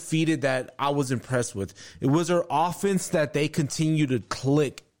the undefeated that I was impressed with. It was their offense that they continue to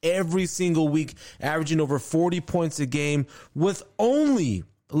click every single week, averaging over 40 points a game with only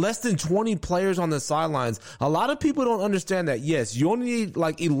less than 20 players on the sidelines. A lot of people don't understand that. Yes, you only need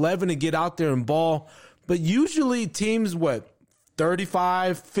 11 to get out there and ball, but usually teams,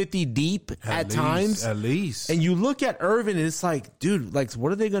 35, 50 deep at times. At least. And you look at Irvin and it's like, dude,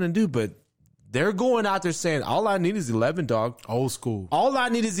 what are they going to do? But they're going out there saying, all I need is 11, dog. Old school. All I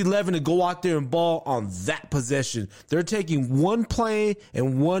need is 11 to go out there and ball on that possession. They're taking one play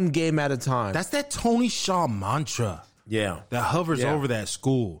and one game at a time. That's that Tony Shaw mantra. Yeah. That hovers over that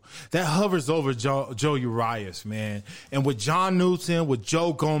school. That hovers over Joe Urias, man. And with John Newton, with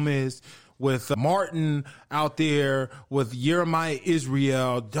Joe Gomez, with Martin out there, with Jeremiah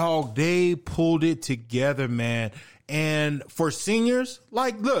Israel, dog, they pulled it together, man. And for seniors,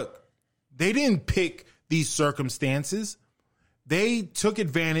 look, they didn't pick these circumstances. They took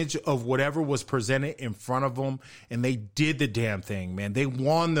advantage of whatever was presented in front of them, and they did the damn thing, man. They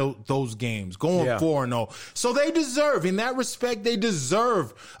won those games, going 4-0. So they deserve, in that respect, they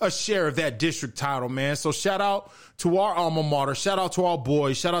deserve a share of that district title, man. So shout out to our alma mater. Shout out to our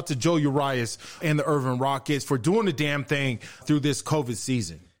boys. Shout out to Joe Urias and the Irvin Rockets for doing the damn thing through this COVID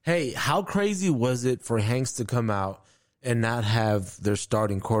season. Hey, how crazy was it for Hanks to come out and not have their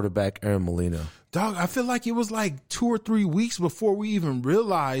starting quarterback, Aaron Molina? Dog, I feel like it was 2 or 3 weeks before we even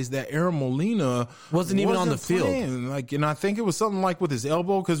realized that Aaron Molina wasn't even on the field. And I think it was something with his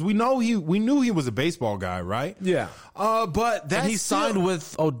elbow, because we knew he was a baseball guy, right? Yeah. But that he signed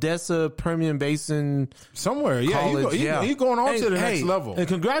with Odessa Permian Basin somewhere. Yeah, College. He's going on to the next level. And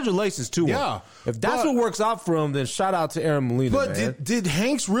congratulations to him. Yeah, if that's what works out for him, then shout out to Aaron Molina. But did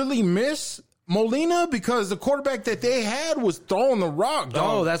Hanks really miss Molina? Because the quarterback that they had was throwing the rock, dog.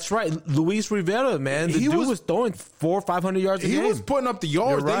 Oh, that's right. Luis Rivera, man. The dude was throwing 400 or 500 yards a game. He was putting up the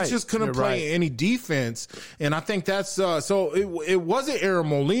yards. You're right. They just couldn't play any defense. And I think that's so it wasn't Aaron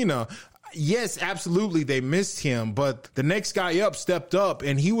Molina. Yes, absolutely, they missed him, but the next guy up stepped up,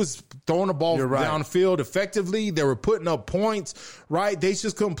 and he was throwing the ball downfield effectively. They were putting up points, right? They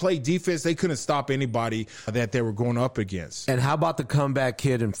just couldn't play defense. They couldn't stop anybody that they were going up against. And how about the comeback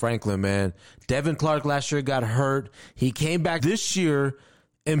kid in Franklin, man? Devin Clark last year got hurt. He came back this year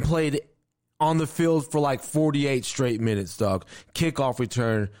and played on the field for 48 straight minutes, dog. Kickoff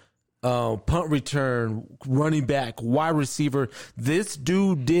return. punt return, running back, wide receiver. This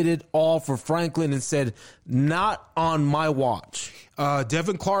dude did it all for Franklin and said, not on my watch.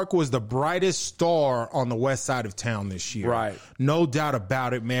 Devin Clark was the brightest star on the west side of town this year. Right. No doubt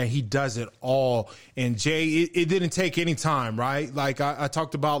about it, man. He does it all. And Jay, it didn't take any time, right? Like I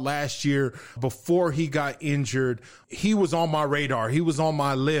talked about last year, before he got injured, he was on my radar. He was on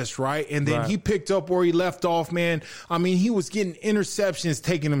my list, right? And then he picked up where he left off, man. I mean, he was getting interceptions,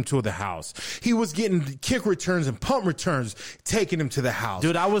 taking him to the house. He was getting kick returns and punt returns, taking him to the house.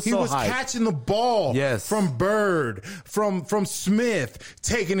 Dude, He was catching the ball from Bird, from Smith,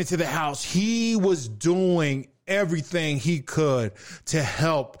 taking it to the house. He was doing everything he could to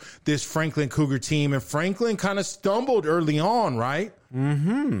help this Franklin Cougar team. And Franklin kind of stumbled early on, right?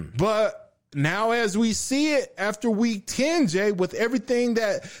 Mm-hmm. But now, as we see it after week 10, Jay, with everything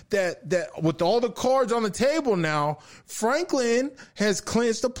that with all the cards on the table now, Franklin has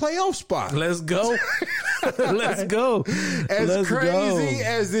clinched a playoff spot. Let's go. Let's go. As crazy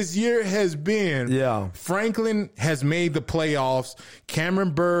as this year has been, Franklin has made the playoffs.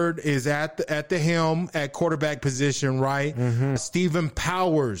 Cameron Bird is at the helm at quarterback position, right? Mm-hmm. Stephen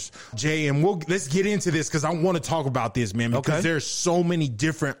Powers, Jay, and let's get into this because I want to talk about this, man, because there's so many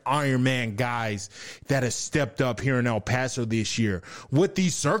different Iron Man guys that have stepped up here in El Paso this year with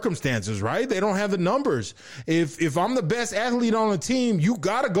these circumstances, right? They don't have the numbers. If I'm the best athlete on the team, you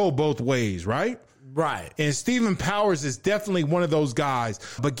got to go both ways, right? Right. And Stephen Powers is definitely one of those guys.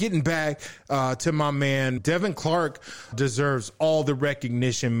 But getting back to my man, Devin Clark deserves all the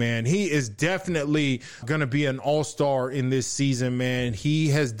recognition, man. He is definitely going to be an all-star in this season, man. He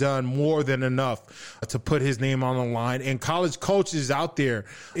has done more than enough to put his name on the line. And college coaches out there,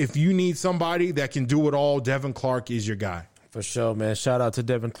 if you need somebody that can do it all, Devin Clark is your guy. For sure, man. Shout out to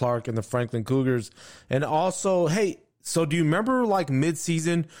Devin Clark and the Franklin Cougars. And also, hey, so do you remember like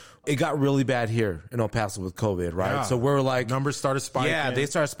mid-season, it got really bad here in El Paso with COVID, right? Yeah. So we're like, numbers started spiking. Yeah, they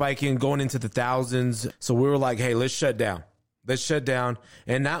started spiking, going into the thousands. So we were like, hey, let's shut down. Let's shut down.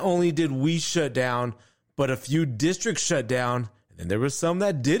 And not only did we shut down, but a few districts shut down. And there were some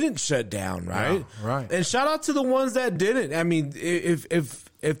that didn't shut down, right? Yeah, right. And shout out to the ones that didn't. I mean, if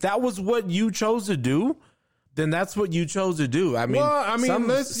that was what you chose to do, then that's what you chose to do. I mean,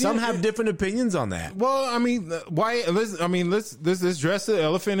 some have different opinions on that. Well, I mean, let's address the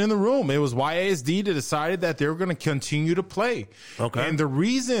elephant in the room. It was YASD that decided that they were going to continue to play. Okay. And the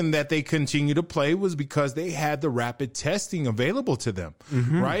reason that they continue to play was because they had the rapid testing available to them,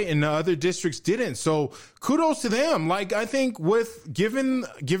 right? And the other districts didn't. So kudos to them. Like, I think with given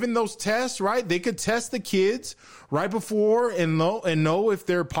those tests, right, they could test the kids right before and know if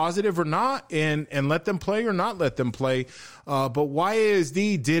they're positive or not, and let them play or not let them play. But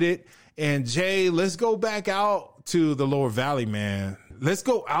YASD did it. And Jay, let's go back out to the Lower Valley, man. Let's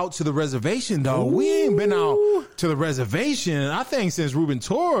go out to the reservation, though. Ooh. We ain't been out to the reservation, I think, since Ruben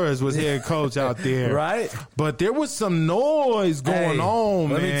Torres was head coach out there. Right. But there was some noise going on,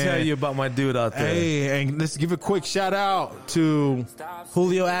 man. Let me tell you about my dude out there. Hey, and let's give a quick shout out to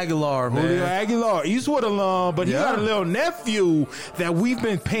Julio Aguilar, man. Julio Aguilar, Eastwood alum, but he got a little nephew that we've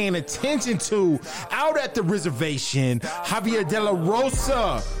been paying attention to out at the reservation, Javier De La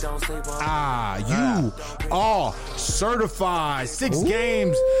Rosa. You are certified. 6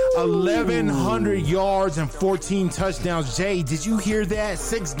 games, 1,100 yards, and 14 touchdowns. Jay, did you hear that?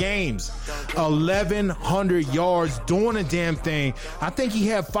 6 games, 1,100 yards, doing a damn thing. I think he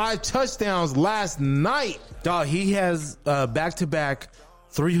had 5 touchdowns last night. Dog, he has back-to-back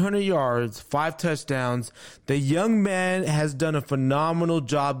 300 yards, 5 touchdowns. The young man has done a phenomenal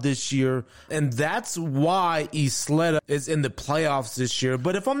job this year, and that's why Isleta is in the playoffs this year.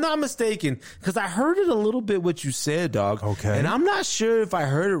 But if I'm not mistaken, because I heard it a little bit what you said, dog. Okay. And I'm not sure if I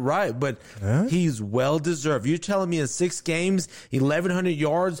heard it right, but he's well-deserved. You're telling me in 6 games, 1,100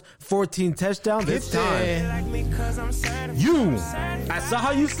 yards, 14 touchdowns? It's time. I saw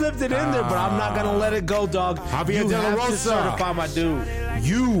how you slipped it in there, but I'm not going to let it go, dog. Javier De La Rosa. To certify my dude.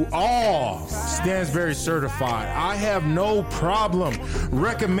 You are Stansbury certified. I have no problem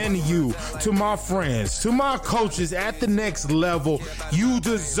recommending you to my friends, to my coaches at the next level. You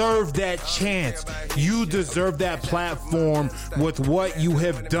deserve that chance. You deserve that platform with what you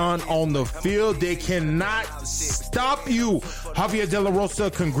have done on the field. They cannot stop you. Javier De La Rosa,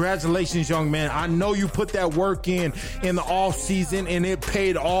 congratulations, young man. I know you put that work in the off season and it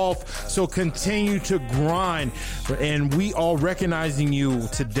paid off. So continue to grind. And we are recognizing you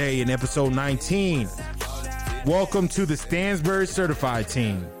today in episode 19. Welcome to the Stansbury Certified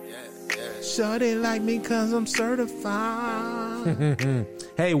team. Shawty like me cause I'm certified.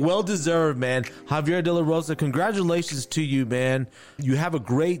 Hey, well-deserved, man. Javier De La Rosa, congratulations to you, man. You have a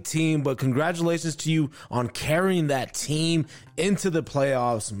great team, but congratulations to you on carrying that team into the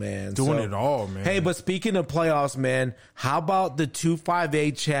playoffs, man. Doing it all, man. Hey, but speaking of playoffs, man, how about the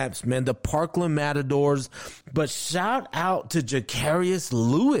 258 champs, man, the Parkland Matadors? But shout out to Jacarius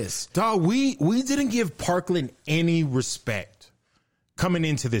Lewis. Dog, we didn't give Parkland any respect coming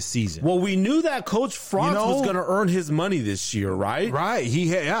into this season. Well, we knew that Coach Franz was going to earn his money this year, right? Right. He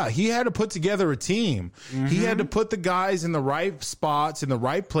had to put together a team. Mm-hmm. He had to put the guys in the right spots, in the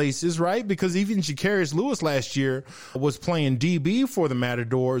right places, right? Because even Jacarius Lewis last year was playing DB for the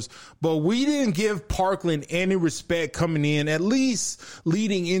Matadors, but we didn't give Parkland any respect coming in, at least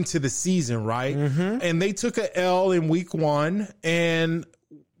leading into the season, right? Mm-hmm. And they took a L in week 1, and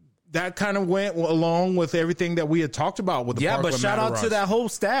that kind of went along with everything that we had talked about with the Parkland but shout out to that whole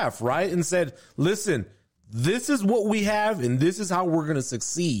staff, right? And said, listen, this is what we have, and this is how we're going to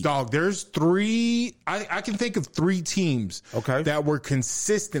succeed. Dog, there's 3, I can think of 3 teams that were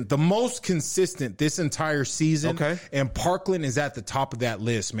consistent, the most consistent this entire season. Okay. And Parkland is at the top of that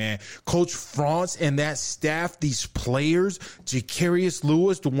list, man. Coach Franz and that staff, these players, Jacarius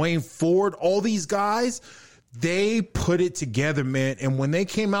Lewis, Dwayne Ford, all these guys, they put it together, man. And when they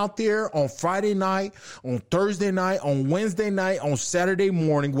came out there on Friday night, on Thursday night, on Wednesday night, on Saturday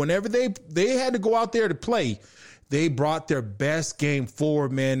morning, whenever they had to go out there to play, they brought their best game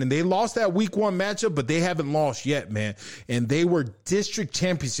forward, man. And they lost that week 1 matchup, but they haven't lost yet, man. And they were district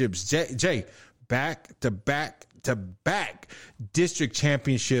championships. Jay, back-to-back district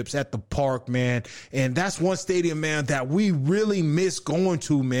championships at the Park, man. And that's one stadium, man, that we really miss going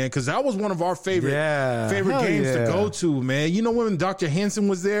to, man, because that was one of our favorite games to go to, man. You know, when Dr. Henson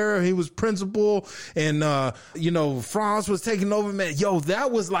was there, he was principal, and Franz was taking over, man. Yo,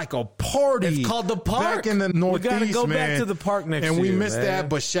 that was like a party. It's called the Park. Back in the Northeast, we gotta go man. back to the Park next year, and we missed man. that.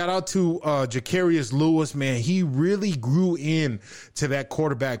 But shout out to Jacarius Lewis, man. He really grew in to that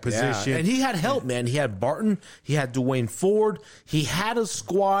quarterback position. Yeah. And he had help, man. He had Barton. He had Dwayne Ford. He had a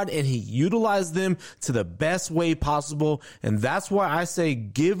squad, and he utilized them to the best way possible. And that's why I say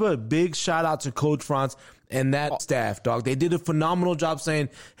give a big shout out to Coach Franz and that staff, dog. They did a phenomenal job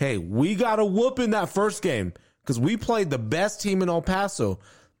saying, hey, we got to whoop in that first game because we played the best team in El Paso.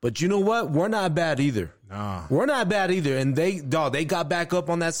 But you know what? We're not bad either. Nah. We're not bad either. And they got back up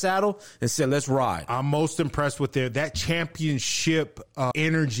on that saddle and said, let's ride. I'm most impressed with that championship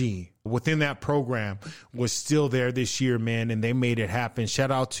energy within that program was still there this year, man, and they made it happen.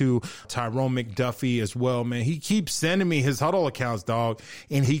 Shout out to Tyrone McDuffie as well, man. He keeps sending me his huddle accounts, dog,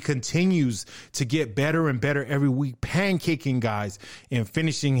 and he continues to get better and better every week, pancaking guys and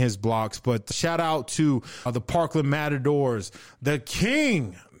finishing his blocks. But shout out to the Parkland Matadors, the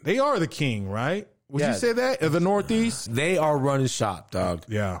king. They are the king, right? Would you say that? Of the Northeast? They are running shop, dog.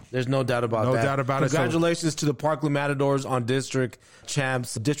 Yeah. There's no doubt about that. No doubt about it. Congratulations to the Parkland Matadors on district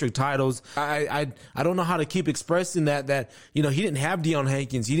champs, district titles. I don't know how to keep expressing that, he didn't have Deion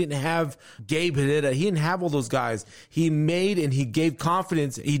Hankins. He didn't have Gabe Hedetta. He didn't have all those guys. He made and he gave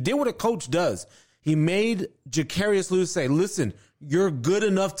confidence. He did what a coach does. He made Jacarius Lewis say, listen, you're good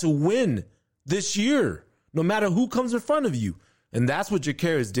enough to win this year, no matter who comes in front of you. And that's what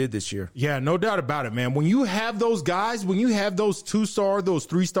Jacarius did this year. Yeah, no doubt about it, man. When you have those guys, when you have those 2-star, those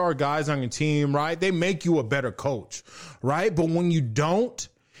 3-star guys on your team, right, they make you a better coach, right? But when you don't,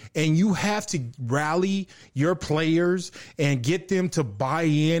 and you have to rally your players and get them to buy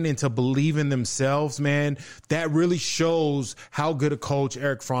in and to believe in themselves, man, that really shows how good a coach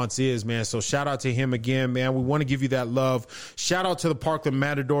Eric Franz is, man. So shout out to him again, man. We want to give you that love. Shout out to the Parkland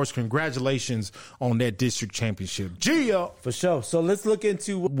Matadors. Congratulations on that district championship. Gia! For sure. So let's look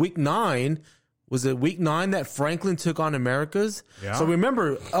into week 9. Was it week 9 that Franklin took on Americas? Yeah. So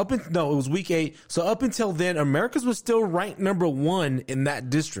remember, it was week 8. So up until then, Americas was still ranked number 1 in that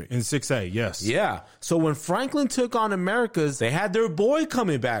district. In 6A, yes. Yeah. So when Franklin took on Americas, they had their boy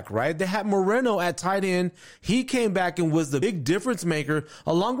coming back, right? They had Moreno at tight end. He came back and was the big difference maker,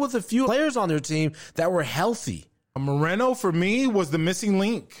 along with a few players on their team that were healthy. Moreno, for me, was the missing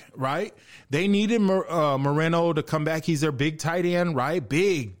link, right? They needed Moreno to come back. He's their big tight end, right?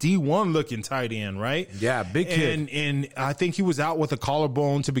 Big D1 looking tight end, right? Yeah, big kid. And I think he was out with a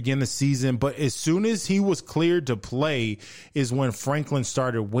collarbone to begin the season. But as soon as he was cleared to play is when Franklin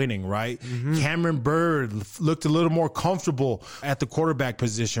started winning, right? Mm-hmm. Cameron Bird looked a little more comfortable at the quarterback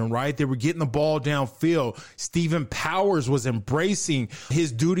position, right? They were getting the ball downfield. Stephen Powers was embracing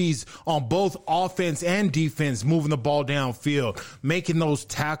his duties on both offense and defense, moving the ball downfield, making those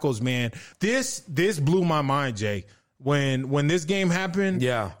tackles, man. This blew my mind, Jay. when this game happened.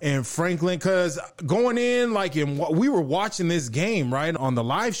 Yeah. And Franklin, because going in, like, we were watching this game, right, on the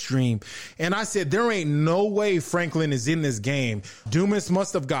live stream, and I said, there ain't no way Franklin is in this game. Dumas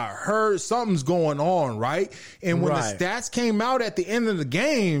must have got hurt. Something's going on, right? And when the stats came out at the end of the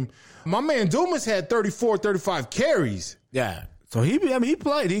game, my man Dumas had 34, 35 carries. Yeah. So he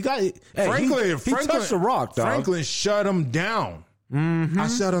played. He got Franklin touched the rock, dog. Franklin shut him down. Mm-hmm. I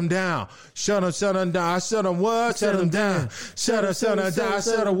shut him down. Shut him down. I shut him what? Shut him down. Shut him down. I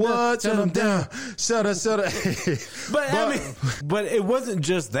shut him what? Shut him down. Shut him. But it wasn't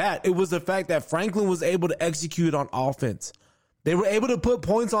just that. It was the fact that Franklin was able to execute on offense. They were able to put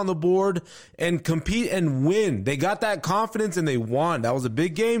points on the board and compete and win. They got that confidence and they won. That was a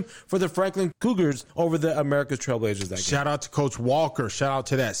big game for the Franklin Cougars over the America's Trailblazers that game. Shout out to Coach Walker. Shout out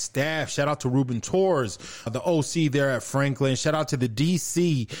to that staff. Shout out to Ruben Torres, the OC there at Franklin. Shout out to the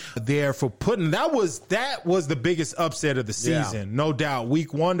DC there for putting that was the biggest upset of the season, no doubt.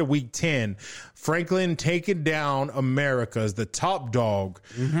 Week 1 to week 10. Franklin taking down America as the top dog.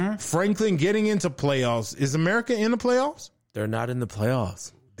 Mm-hmm. Franklin getting into playoffs. Is America in the playoffs? They're not in the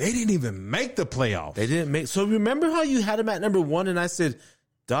playoffs. They didn't even make the playoffs. They didn't make. So remember how you had them at number 1, and I said,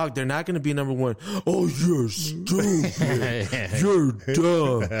 dog, they're not going to be number 1. Oh, you're stupid. You're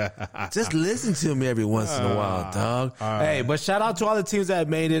dumb. Just listen to me every once in a while, dog. Hey, but shout out to all the teams that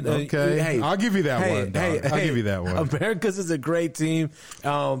made it. Okay. Hey, I'll give you that one, dog. I'll give you that one. America's is a great team. They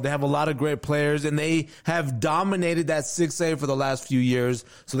have a lot of great players, and they have dominated that 6A for the last few years.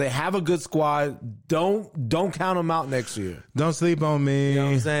 So they have a good squad. Don't count them out next year. Don't sleep on me. You know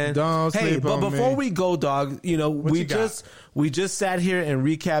what I'm saying? Don't sleep on me. But before we go, dog, we just sat here and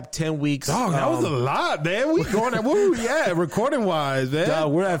recapped 10 weeks. Dog, that was a lot, man. We going at where we at recording wise, man.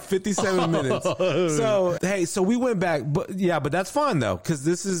 Dog, we're at 57 minutes. So we went back, but that's fine though, because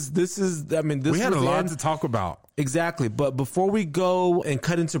this is. I mean, this we had was a lot to talk about. Exactly. But before we go and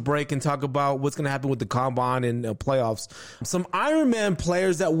cut into break and talk about what's going to happen with the combine and playoffs, some Ironman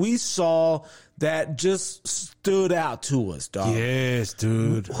players that we saw that just stood out to us, dog. Yes,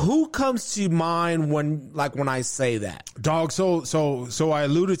 dude. Who comes to mind when I say that? Dog, so I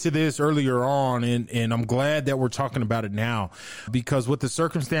alluded to this earlier on, and I'm glad that we're talking about it now, because with the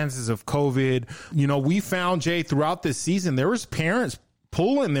circumstances of COVID, we found, Jay, throughout this season, there was parents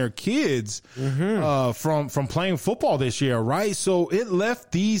pulling their kids from playing football this year, right? So it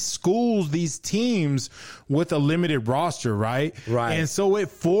left these schools, these teams with a limited roster, right? Right. And so it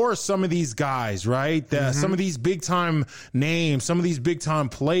forced some of these guys, right? Some of these big time names, some of these big time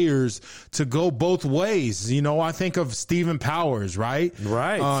players to go both ways. I think of Stephen Powers, right?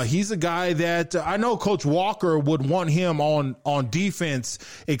 Right. He's a guy that I know Coach Walker would want him on defense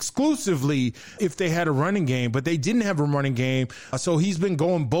exclusively if they had a running game, but they didn't have a running game. So he's been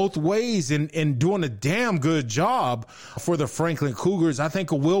going both ways and doing a damn good job for the Franklin Cougars. I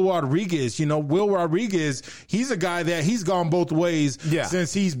think of Will Rodriguez. Will Rodriguez, he's a guy that he's gone both ways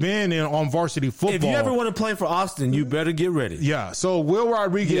since he's been on varsity football. If you ever want to play for Austin, you better get ready. Yeah. So Will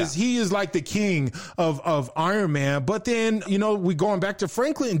Rodriguez, he is like the king of Ironman. But then, we going back to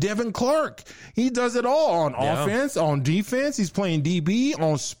Franklin, Devin Clark. He does it all on offense, on defense. He's playing DB,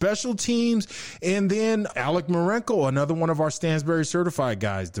 on special teams. And then Alec Marenko, another one of our Stansbury certified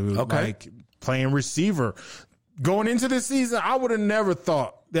guys, dude. Okay. Like playing receiver. Going into this season, I would have never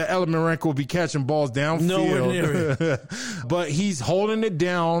thought that Alec Marenko would be catching balls downfield. No, but he's holding it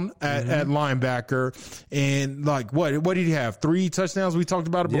down at linebacker. And like, what did he have? 3 touchdowns? We talked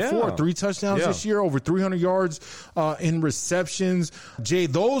about it before. Yeah. 3 touchdowns this year, over 300 yards in receptions. Jay,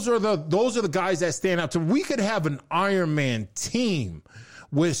 those are the guys that stand out to. We could have an Ironman team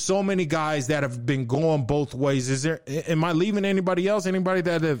with so many guys that have been going both ways. Am I leaving anybody else? Anybody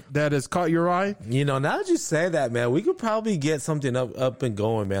that has caught your eye? Now that you say that, man, we could probably get something up and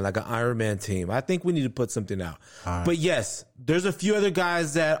going, man, like an Ironman team. I think we need to put something out. Right. But yes, there's a few other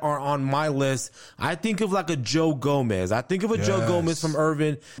guys that are on my list. I think of like a Joe Gomez. I think of a Joe Gomez from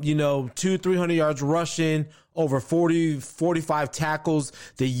Irvin, 200-300 yards rushing, over 40, 45 tackles.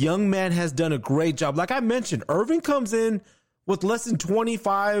 The young man has done a great job. Like I mentioned, Irvin comes in with less than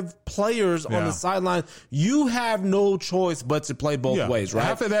 25 players on the sideline. You have no choice but to play both ways, right?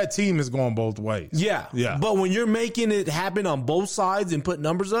 Half of that team is going both ways. Yeah. But when you're making it happen on both sides and put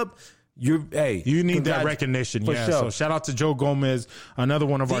numbers up, you need that recognition. For sure. So shout out to Joe Gomez, another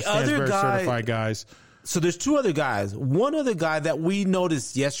one of our Stansbury certified guys. So there's 2 other guys. One other guy that we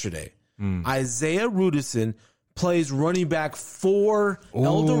noticed yesterday, Isaiah Rudison, plays running back for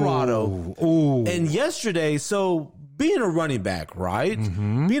El Dorado. And yesterday, so being a running back, right?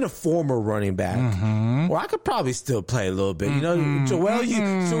 Being a former running back, or I could probably still play a little bit. You know, Joel,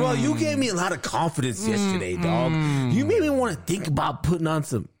 you gave me a lot of confidence yesterday, dog. You made me want to think about putting on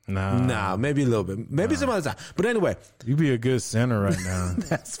some. Nah, maybe a little bit. Maybe some other time. But anyway. You be a good center right now.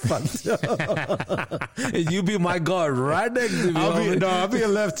 That's fucked up. And you be my guard right next to me. I'll be a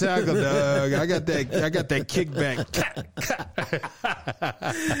left tackle, dog. I got that kickback.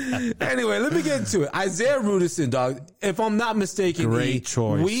 Anyway, let me get into it. Isaiah Rudison, dog. If I'm not mistaken, great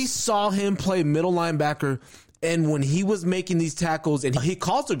choice. We saw him play middle linebacker. And when he was making these tackles, and he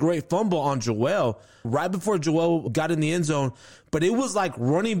caused a great fumble on Joel right before Joel got in the end zone, but it was like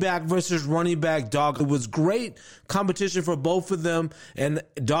running back versus running back, dog. It was great competition for both of them. And,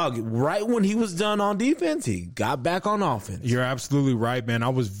 dog, right when he was done on defense, he got back on offense. You're absolutely right, man. I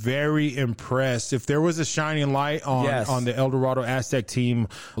was very impressed. If there was a shining light on the El Dorado Aztec team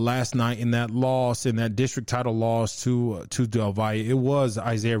last night in that loss, in that district title loss to Del Valle, it was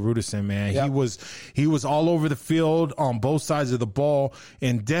Isaiah Rudison, man. Yep. He was all over the field on both sides of the ball,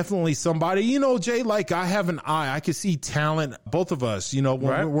 and definitely somebody, you know, Jay, like I have an eye. I can see talent, both of us, you know,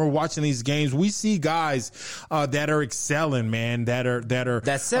 when we're watching these games, we see guys that are excelling, man,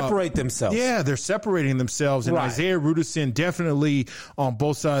 that separate themselves. Yeah, they're separating themselves. And Isaiah Rudison definitely on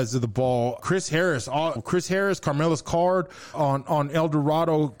both sides of the ball. Chris Harris, Carmelis Card on El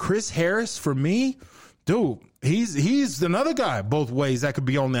Dorado. Chris Harris, for me, dude, he's another guy both ways that could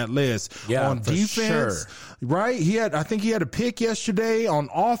be on that list. Yeah, on defense, right? I think he had a pick yesterday. On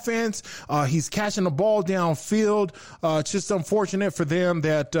offense, he's catching the ball downfield. It's just unfortunate for them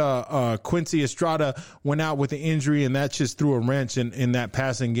that Quincy Estrada went out with an injury, and that just threw a wrench in that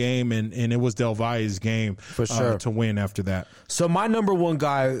passing game, and it was Del Valle's game for sure to win after that. So my number one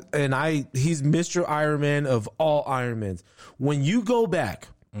guy, and he's Mr. Ironman of all Ironmans. When you go back,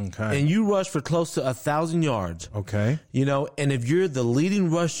 okay, and you rush for close to 1,000 yards. Okay. You know, and if you're the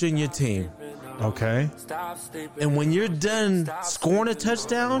leading rusher in your team. Okay. And when you're done scoring a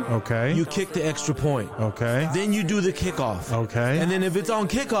touchdown. Okay. You kick the extra point. Okay. Then you do the kickoff. Okay. And then if it's on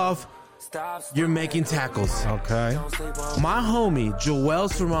kickoff, you're making tackles. Okay. My homie, Joel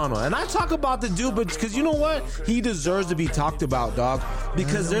Serrano. And I talk about the dude, but because you know what? He deserves to be talked about, dog.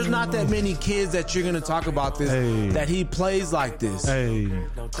 Because there's not that many kids that you're going to talk about this, that he plays like this. Hey.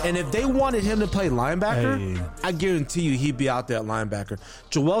 And if they wanted him to play linebacker, I guarantee you he'd be out there at linebacker.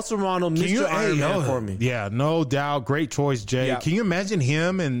 Joel Serrano, Mr. Iron Man for me. Yeah, no doubt. Great choice, Jay. Yeah. Can you imagine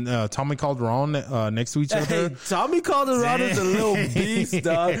him and Tommy Calderon next to each other? Hey, Tommy Calderon is a little beast,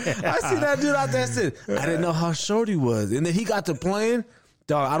 dog. I see that dude out there said, I didn't know how short he was. And then he got to playing.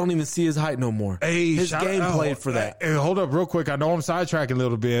 Dog, I don't even see his height no more. Hey, his game played for that. Hey, hold up real quick. I know I'm sidetracking a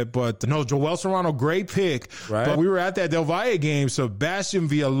little bit, but no, Joel Serrano, great pick. Right. But we were at that Del Valle game. Sebastian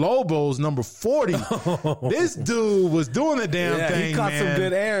Villalobos, number 40. This dude was doing the damn thing, he caught some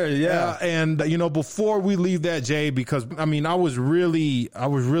good air. Yeah. And, you know, before we leave that, Jay, because, I mean, I was really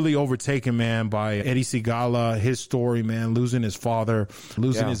overtaken, man, by Eddie Sigala, his story, man, losing his father,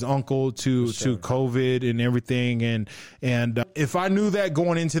 losing his uncle to COVID and everything. And if I knew that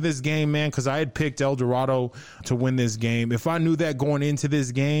going into this game, man, because I had picked El Dorado to win this game. If I knew that going into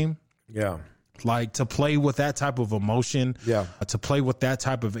this game, like to play with that type of emotion, to play with that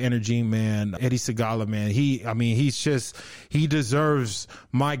type of energy, man, Eddie Sigala, man, he deserves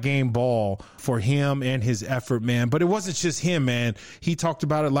my game ball for him and his effort, man. But it wasn't just him, man. He talked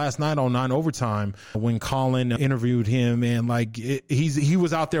about it last night on 9 Overtime when Colin interviewed him, and like he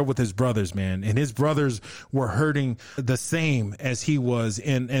was out there with his brothers, man, and his brothers were hurting the same as he was,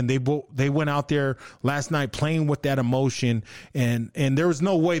 and they went out there last night playing with that emotion, and there was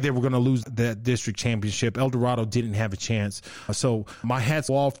no way they were going to lose that district championship. El Dorado didn't have a chance. So my hats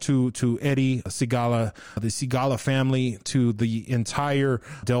off to Eddie Sigala, the Sigala family, to the entire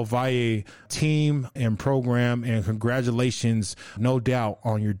Del Valle team and program, and congratulations, no doubt,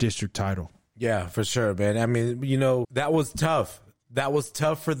 on your district title. Yeah, for sure, man. I mean, you know, that was tough. That was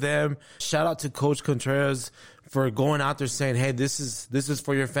tough for them. Shout out to Coach Contreras for going out there saying, hey, this is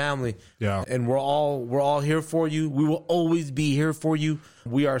for your family. Yeah. And we're all here for you. We will always be here for you.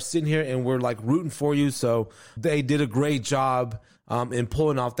 We are sitting here and we're like rooting for you. So they did a great job in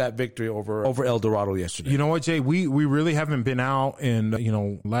pulling off that victory over El Dorado yesterday. You know what, Jay? We really haven't been out, and you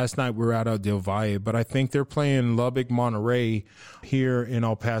know, last night we were out at Del Valle, but I think they're playing Lubbock Monterey here in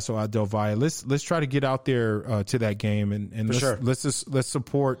El Paso at Del Valle. Let's try to get out there to that game, and let's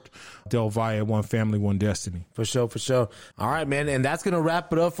support Del Valle. One family, one destiny. For sure. All right, man, and that's gonna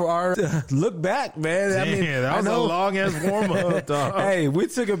wrap it up for our look back, man. I mean, that was a long ass warm up. Hey, we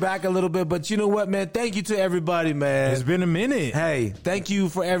took it back a little bit, but you know what, man? Thank you to everybody, man. It's been a minute. Hey, hey, thank you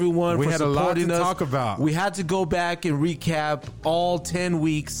for everyone We for had a lot supporting to us. talk about. We had to go back and recap all 10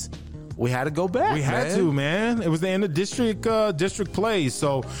 weeks. We had to go back. We had to, man. It was the end of district play.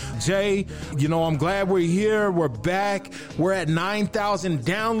 So, Jay, I'm glad we're here. We're back. We're at 9,000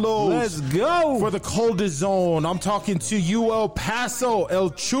 downloads. Let's go. For the coldest zone. I'm talking to you, El Paso, El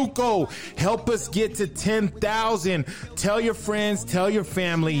Chuco. Help us get to 10,000. Tell your friends, tell your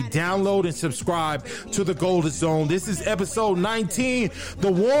family, download and subscribe to the Golden Zone. This is episode 19,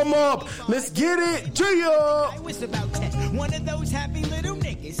 the warm up. Let's get it. I was about 10. One of those happy little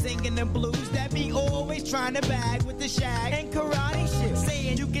niggas singing the blues that be always trying to bag with the shag and karate shit.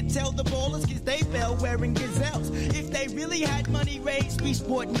 Saying you could tell the ballers cause they fell wearing gazelles. If they really had money raised, we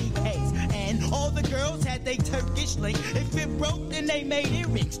sport Nikes. And all the girls had they Turkish link. If it broke, then they made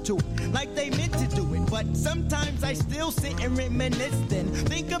earrings to it. Like they meant to do it. But sometimes I still sit and reminisce then.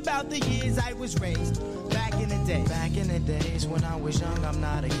 Think about the years I was raised. Back in the day. Back in the days when I was young, I'm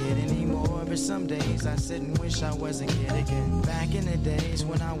not a kid anymore. But some days I sit and wish I was a kid again. Back in the days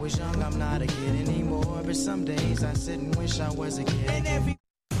when I was young, I'm not a kid anymore. But some days I sit and wish I was a kid. And every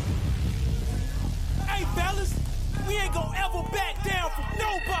Hey fellas, we ain't gonna ever back down from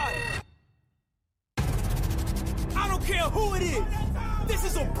nobody. I don't care who it is. This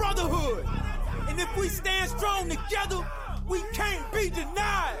is a brotherhood. And if we stand strong together, we can't be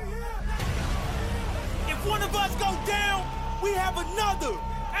denied. If one of us go down, we have another,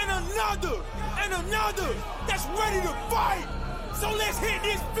 and another, and another that's ready to fight. So let's hit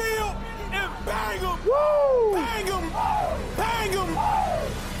this field and bang them. Woo! Bang them. Bang them.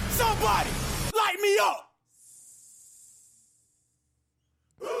 Somebody light me up.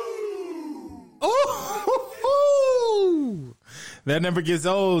 Ooh. That never gets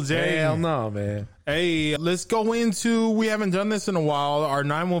old, Jay. Hell no, man. Hey, let's go into, we haven't done this in a while, our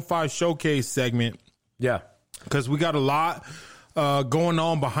 915 showcase segment. Yeah. Because we got a lot going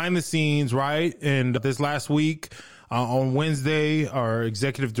on behind the scenes, right? And this last week, on Wednesday, our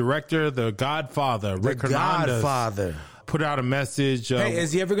executive director, the Godfather, Rick Hernandez, put out a message. Hey,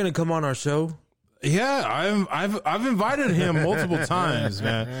 is he ever going to come on our show? Yeah, I've invited him multiple times,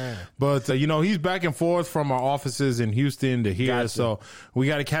 man. But he's back and forth from our offices in Houston to here, so we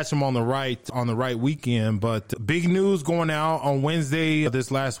got to catch him on the right weekend. But big news going out on Wednesday this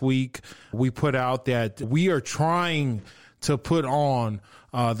last week. We put out that we are trying to put on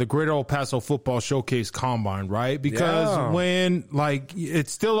the Greater El Paso Football Showcase Combine, right? Because when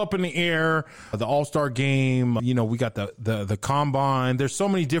it's still up in the air, the All-Star Game, we got the Combine. There's so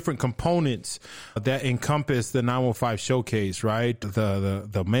many different components that encompass the 915 Showcase, right?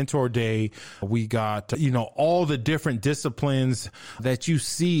 The Mentor Day. We got, all the different disciplines that you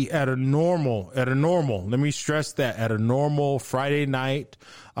see at a normal, let me stress that, at a normal Friday night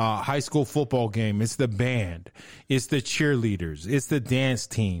high school football game. It's the band, it's the cheerleaders, it's the dance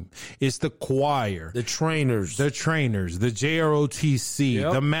team, it's the choir, the trainers, the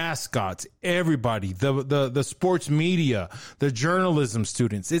JROTC, the mascots, everybody, the sports media, the journalism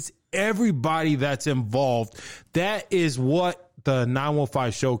students. It's everybody that's involved. That is what the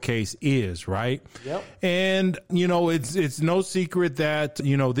 915 Showcase is, right? Yep. And, it's no secret that,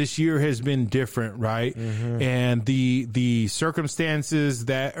 this year has been different, right? Mm-hmm. And the circumstances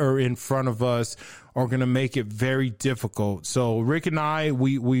that are in front of us are going to make it very difficult. So Rick and I,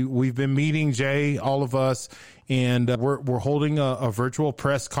 we've been meeting, Jay, all of us, and we're holding a virtual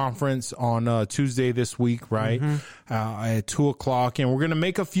press conference on Tuesday this week, right? Mm-hmm. At 2:00, and we're going to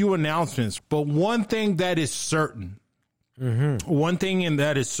make a few announcements. But one thing that is certain, one thing and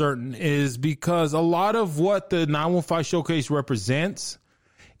that is certain is because a lot of what the 915 Showcase represents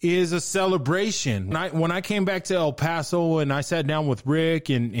is a celebration. When I came back to El Paso and I sat down with Rick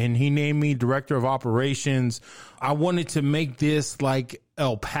and he named me director of operations, I wanted to make this like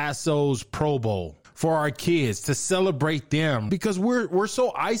El Paso's Pro Bowl for our kids, to celebrate them, because we're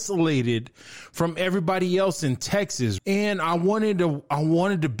so isolated from everybody else in Texas. And I wanted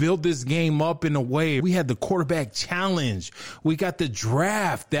to build this game up in a way. We had the quarterback challenge. We got the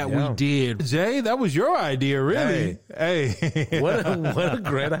draft that we did. Jay, that was your idea, really. Hey. What a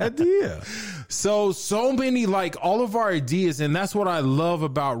great idea. So many, all of our ideas, and that's what I love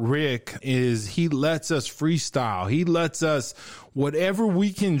about Rick, is he lets us freestyle. He lets us, whatever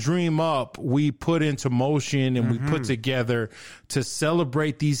we can dream up, we put into motion and we put together to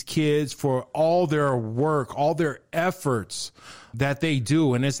celebrate these kids for all their work, all their efforts that they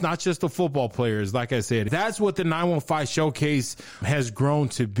do. And it's not just the football players. Like I said, that's what the 915 Showcase has grown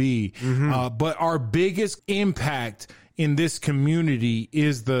to be. But our biggest impact in this community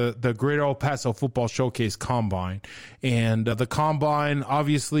is the Greater El Paso Football Showcase Combine. And the Combine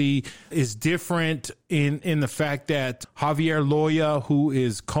obviously is different in the fact that Javier Loya, who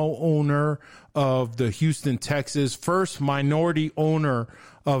is co-owner of the Houston Texans, first minority owner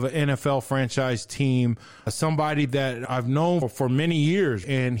of an NFL franchise team, somebody that I've known for many years,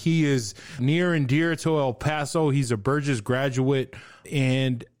 and he is near and dear to El Paso. He's a Burgess graduate,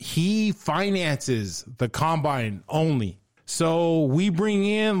 and he finances the Combine only. So we bring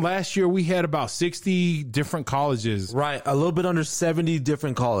in, last year we had about 60 different colleges. Right, a little bit under 70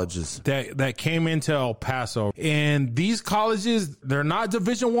 different colleges that came into El Paso. And these colleges, they're not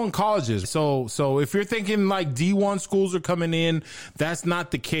Division I colleges. So if you're thinking like D1 schools are coming in, that's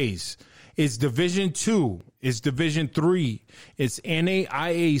not the case. It's Division II. It's Division III. It's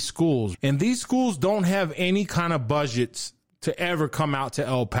NAIA schools. And these schools don't have any kind of budgets to ever come out to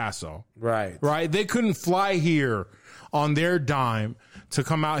El Paso. Right. They couldn't fly here on their dime to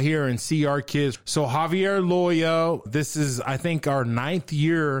come out here and see our kids. So Javier Loya, this is, I think, our 9th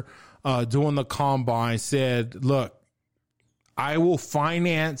year doing the Combine, said, look, I will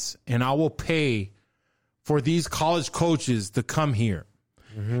finance and I will pay for these college coaches to come here.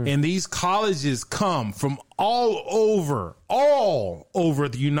 Mm-hmm. And these colleges come from all over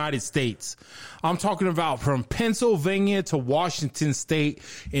the United States. I'm talking about from Pennsylvania to Washington State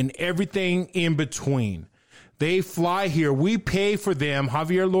and everything in between. They fly here. We pay for them.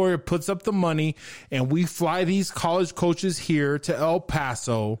 Javier Loya puts up the money, and we fly these college coaches here to El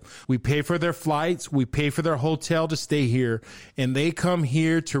Paso. We pay for their flights. We pay for their hotel to stay here, and they come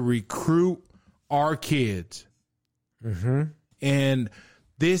here to recruit our kids. Mm-hmm. And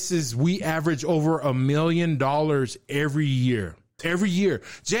we average over $1 million every year. Every year.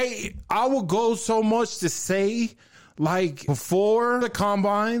 Jay, I will go so much to say, like, before the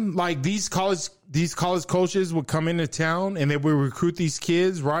Combine, like, these college coaches would come into town and they would recruit these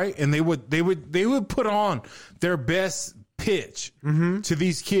kids, right? And they would put on their best pitch to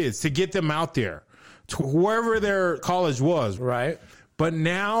these kids to get them out there to wherever their college was, right? But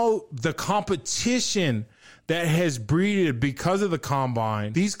now the competition that has breeded because of the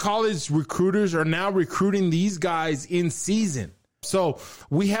Combine, these college recruiters are now recruiting these guys in season. So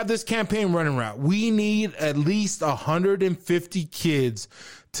we have this campaign running around. We need at least 150 kids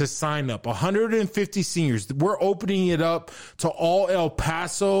to sign up, 150 seniors. We're opening it up to all El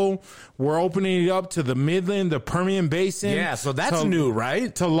Paso. We're opening it up to the Midland, the Permian Basin. Yeah, so that's new,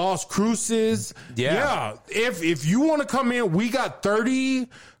 right? To Las Cruces. Yeah. If you want to come in, we got 30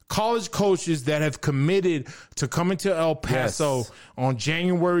 college coaches that have committed to coming to El Paso on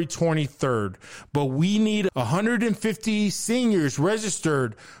January 23rd. But we need 150 seniors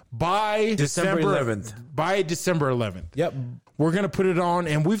registered by December 11th. By December 11th. Yep. We're going to put it on,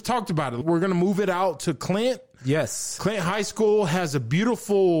 and we've talked about it. We're going to move it out to Clint. Yes. Clint High School has a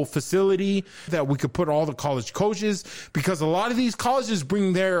beautiful facility that we could put all the college coaches, because a lot of these colleges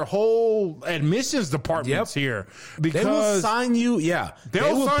bring their whole admissions departments here. Because they will sign you. Yeah.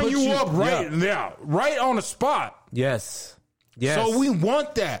 They'll sign you up right on the spot. Yes. Yes. So we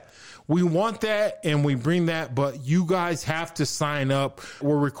want that. We want that, and we bring that, but you guys have to sign up.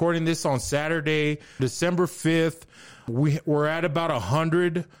 We're recording this on Saturday, December 5th. We're at about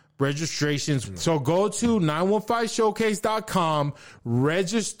 100 registrations. So go to 915showcase.com,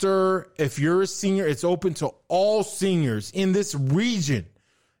 register. If you're a senior, it's open to all seniors in this region.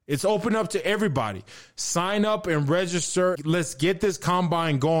 It's open up to everybody. Sign up and register. Let's get this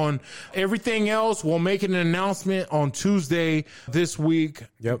Combine going. Everything else, we'll make an announcement on Tuesday this week.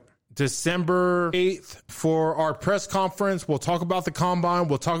 Yep. December 8th for our press conference. We'll talk about the Combine.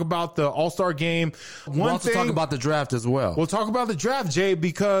 We'll talk about the All-Star game. We'll also talk about the draft as well. We'll talk about the draft, Jay,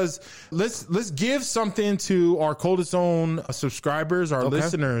 because let's give something to our Coldest Zone subscribers, our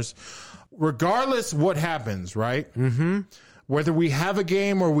listeners, regardless what happens, right? Mm-hmm. Whether we have a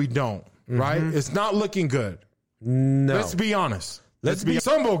game or we don't, right? It's not looking good. No. Let's be honest. The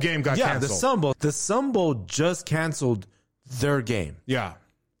Sun Bowl game got canceled. The Sun Bowl just canceled their game. Yeah.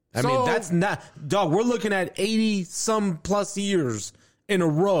 I mean, that's not, dog, we're looking at 80-some plus years in a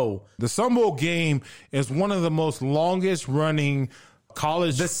row. The Sun Bowl game is one of the most longest running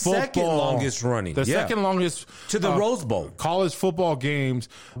college football. Second longest running. The second longest. To the Rose Bowl. College football games,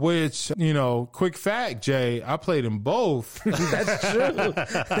 which, quick fact, Jay, I played in both. That's true.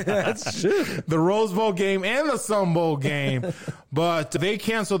 That's true. The Rose Bowl game and the Sun Bowl game. But they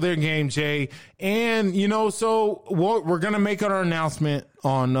canceled their game, Jay. And, so we're going to make our announcement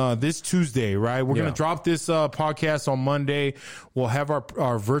on this Tuesday, right? We're going to drop this podcast on Monday. We'll have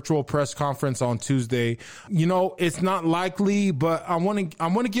our virtual press conference on Tuesday. You know, it's not likely, but I want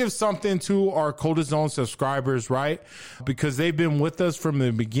to give something to our Coldest Zone subscribers, right? Because they've been with us from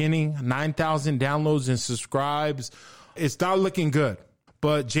the beginning, 9,000 downloads and subscribes. It's not looking good.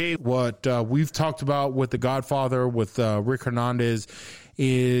 But Jay, what we've talked about with the Godfather, with Rick Hernandez,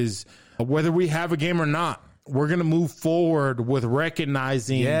 is whether we have a game or not, we're going to move forward with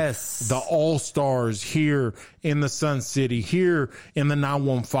recognizing the all-stars here in the Sun City, here in the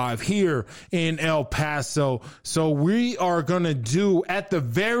 915, here in El Paso. So we are going to do, at the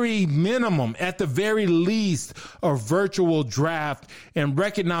very minimum, at the very least, a virtual draft and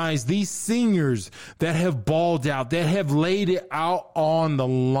recognize these seniors that have balled out, that have laid it out on the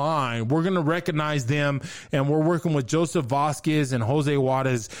line. We're going to recognize them, and we're working with Joseph Vasquez and Jose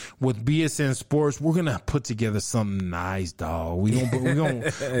Juarez with BSN Sports. We're going to put together something nice, dog. We're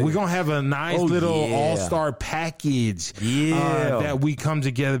gonna have a nice little all-star package that we come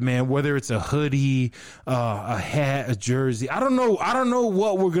together, man. Whether it's a hoodie, a hat, a jersey. I don't know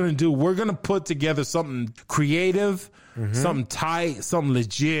what we're gonna do. We're gonna put together something creative, something tight, something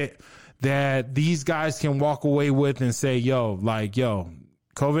legit that these guys can walk away with and say, yo,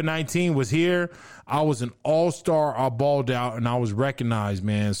 COVID-19 was here. I was an all-star. I balled out, and I was recognized,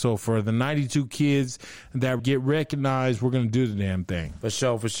 man. So for the 92 kids that get recognized, we're going to do the damn thing. For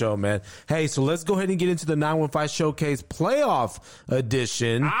sure, man. Hey, so let's go ahead and get into the 915 Showcase Playoff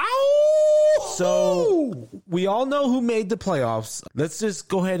Edition. Ow! So we all know who made the playoffs. Let's just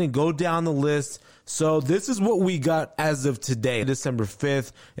go ahead and go down the list. So this is what we got as of today, December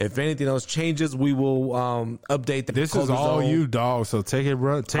 5th. If anything else changes, we will update the. This is all you, dog. So take it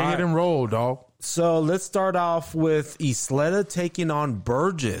and roll, dog. So let's start off with Isleta taking on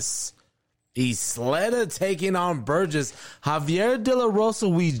Burgess. Javier De La Rosa,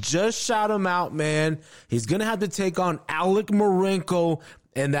 we just shot him out, man. He's going to have to take on Alec Marenko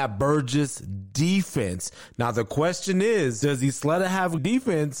and that Burgess defense. Now, the question is, does Isleta have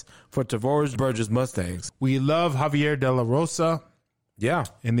defense for Tavoris Burgess Mustangs? We love Javier De La Rosa. Yeah.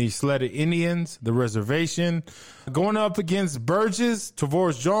 And the Isleta Indians, the reservation. Going up against Burgess,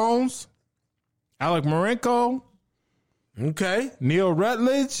 Tavoris Jones, Alec Marenko. Okay. Neil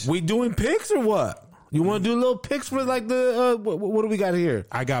Rutledge. We doing picks or what? You want to do a little picks for like the what do we got here?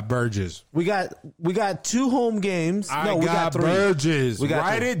 I got Burgess. We got 2 home games. We got 3. Burgess.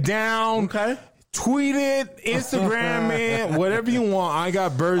 Write it down. Okay. Tweet it, Instagram it, whatever you want. I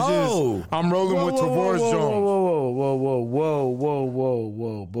got Burgess. I'm rolling with Tavoris Jones.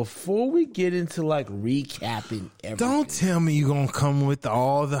 Whoa. Before we get into like recapping everything. Don't tell me you're going to come with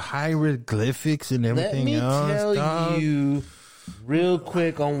all the hieroglyphics and everything else. Let me tell you real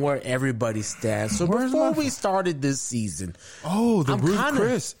quick on where everybody stands. So before we started this season. The Ruth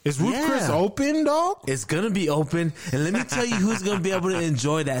Chris. Is Ruth Chris open, dog? It's going to be open. And let me tell you who's going to be able to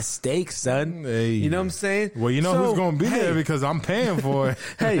enjoy that steak, son. Hey. You know what I'm saying? Well, you know who's going to be there because I'm paying for it.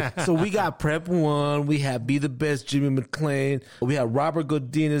 Hey, so we got Prep One. We have Be the Best, Jimmy McClain. We have Robert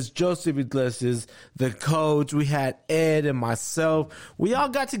Godinez, Joseph Iglesias, the coach. We had Ed and myself. We all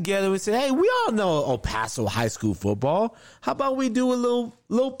got together and said, hey, we all know El Paso high school football. How about we do a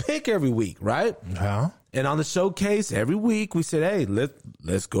little pick every week, right? Yeah. And on the showcase every week, we said, hey,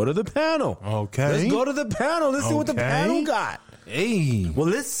 let's go to the panel. Okay. Let's go to the panel. Let's see what the panel got. Hey. Well,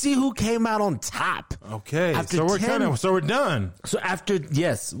 let's see who came out on top. Okay. So we're done. So we're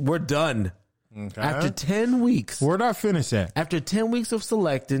done. Okay. After 10 weeks. Where'd I finish at? After 10 weeks of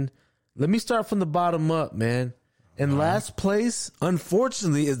selecting, let me start from the bottom up, man. And last place,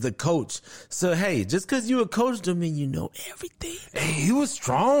 unfortunately, is the coach. So, hey, just because you're a coach doesn't mean you know everything. Hey, he was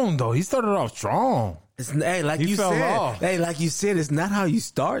strong, though. He started off strong. Like you said, it's not how you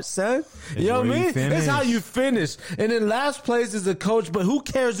start, son. You know what I mean? It's how you finish. And then last place is the coach, but who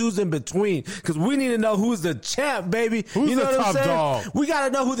cares who's in between? Because we need to know who's the champ, baby. Who's the top dog? We got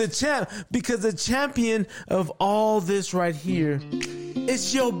to know who the champ, because the champion of all this right here,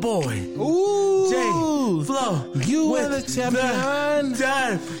 it's your boy. Ooh. Jay Flow. You are the champion.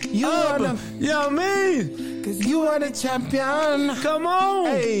 You know what I mean? Because you are the champion. Come on.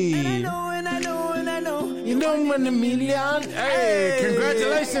 Hey. And I know. You don't win a million. Hey,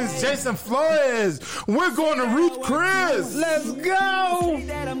 congratulations, Jason Flores. We're going to Ruth Chris. Let's go.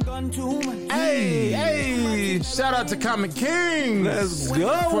 That I'm gone too much. Hey. Shout out to Comic King. Let's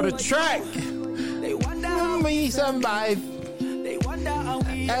go. For the track. They wonder how We survive. They wonder how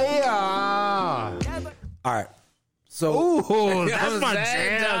we Hey, All right. So, that's my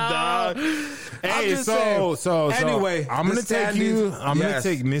jam, dog. Hey, just so saying. Anyway, I'm gonna take you. I'm gonna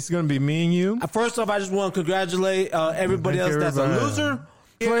take. This is gonna be me and you. First off, I just want to congratulate everybody else that's a loser.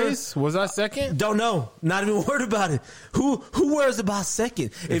 Place was I second? Don't know. Not even worried about it. Who worries about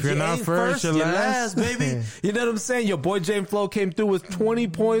second? If you're you not ain't first, you're last. baby. You know what I'm saying? Your boy James Flo came through with 20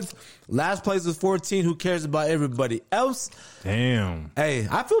 points. Last place was 14. Who cares about everybody else? Damn. Hey,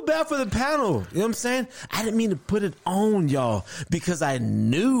 I feel bad for the panel. You know what I'm saying? I didn't mean to put it on y'all because I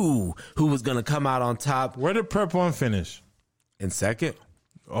knew who was going to come out on top. Where did Prep One finish? In second.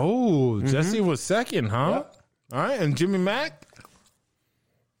 Oh, Jesse was second, huh? Yep. All right, and Jimmy Mack?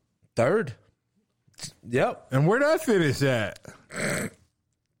 Third. Yep. And where did I finish at?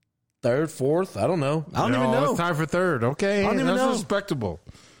 Third, fourth. I don't know. I don't even know. It's time for third. Okay. I don't even That's know. respectable.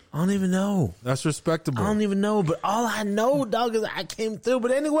 I don't even know. That's respectable. I don't even know. But all I know, dog, is I came through.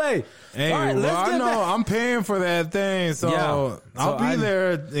 But anyway. Hey, all right, well, let's I get know back. I'm paying for that thing, so Yeah. I'll be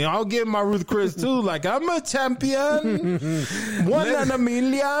there. You know, I'll get my Ruth Chris too. Like I'm a champion, one in a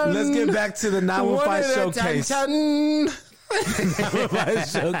million. Let's get back to the 915 showcase.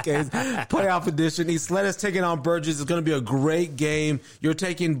 Showcase playoff edition. East Lettuce taking on Burgess. It's going to be a great game. You're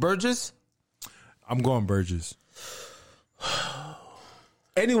taking Burgess? I'm going Burgess.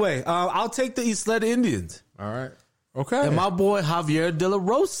 Anyway, I'll take the East Lettuce Indians. All right. Okay. And my boy Javier De La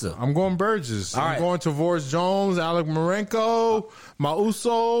Rosa. I'm going Burgess. All I'm right. going Tavoris Jones, Alec Marenko, Mauso.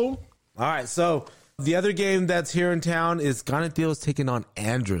 All right, so the other game that's here in town is Ganatheos taking on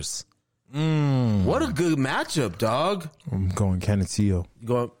Andrus. What a good matchup, dog. I'm going Canutillo.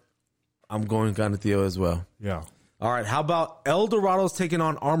 I'm going Ganatheo as well. Yeah. All right, how about El Dorado's taking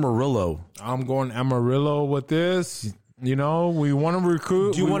on Amarillo? I'm going Amarillo with this. You know, we want to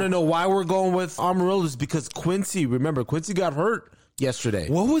recruit. Do you want to know why we're going with Amarillo? Is because Quincy got hurt yesterday.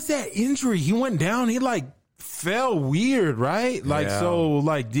 What was that injury? He went down. He fell weird, right?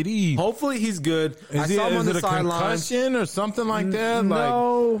 Did he? Hopefully he's good. I saw him on the a sideline. concussion or something like that?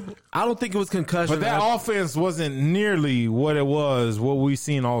 No, I don't think it was concussion. But that offense wasn't nearly what it was, what we've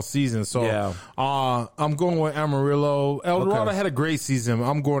seen all season. So Yeah. I'm going with Amarillo. El Dorado had a great season.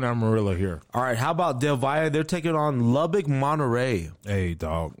 I'm going Amarillo here. All right, how about Del Valle? They're taking on Lubbock Monterey. Hey,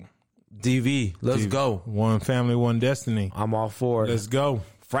 dog. DV, let's go. One family, one destiny. I'm all for it. Let's go.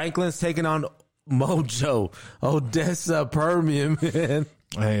 Franklin's taking on Mojo, Odessa Permian, man.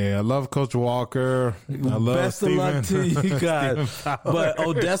 Hey, I love Coach Walker. I love Best of luck to you guys. But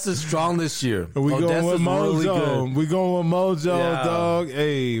Odessa's strong this year. We going with Mojo. Really good. We going with Mojo, Yeah. dog.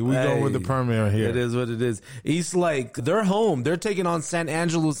 Hey, we going with the Permian here. It is what it is. East Lake, they're home. They're taking on San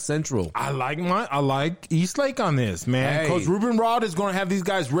Angelo Central. I like East Lake on this, man. Hey. Coach Ruben Rod is going to have these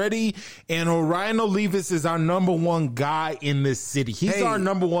guys ready, and Orion Olivas is our number one guy in this city. He's our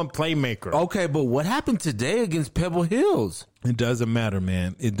number one playmaker. Okay, but what happened today against Pebble Hills? It doesn't matter,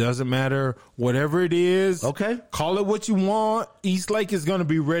 man. It doesn't matter. Whatever it is. Okay. Call it what you want. East Lake is going to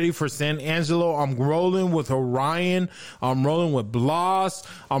be ready for San Angelo. I'm rolling with Orion. I'm rolling with Bloss.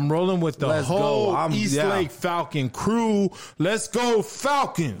 I'm rolling with the Let's whole go. East Lake Falcon crew. Let's go,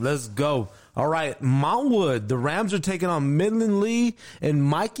 Falcon. Let's go. All right, Montwood. The Rams are taking on Midland Lee and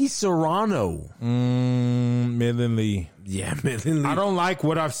Mikey Serrano. Midland Lee. Yeah, Midland Lee. I don't like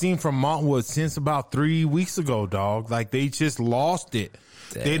what I've seen from Montwood since about 3 weeks ago, dog. Like, they just lost it.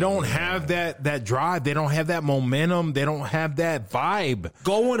 Damn. They don't have that drive. They don't have that momentum. They don't have that vibe.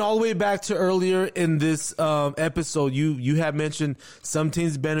 Going all the way back to earlier in this episode, you had mentioned some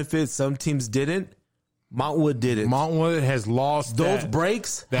teams benefit, some teams didn't. Montwood did it. Montwood has lost those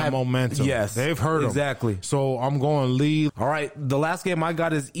breaks, that momentum. Yes, they've hurt them. Exactly. So I'm going Lee. All right, the last game I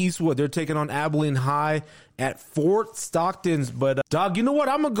got is Eastwood. They're taking on Abilene High at Fort Stockton's. But dog, you know what?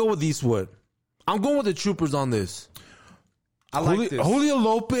 I'm gonna go with Eastwood. I'm going with the Troopers on this. I like this. Julio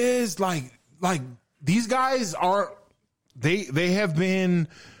Lopez, like these guys are. They have been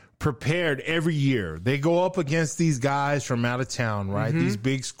prepared every year. They go up against these guys from out of town, right? Mm-hmm. These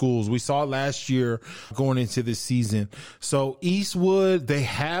big schools. We saw it last year going into this season. So Eastwood, they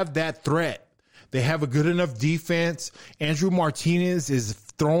have that threat. They have a good enough defense. Andrew Martinez is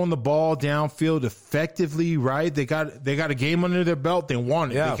throwing the ball downfield effectively, right? They got a game under their belt. They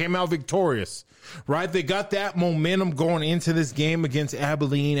won it. Yeah. They came out victorious, right? They got that momentum going into this game against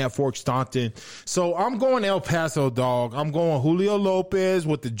Abilene at Fort Stockton. So I'm going El Paso, dog. I'm going Julio Lopez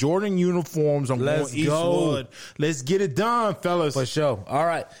with the Jordan uniforms. Let's going Eastwood. go. Let's get it done, fellas. For sure. All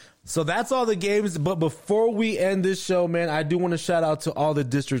right. So that's all the games. But before we end this show, man, I do want to shout out to all the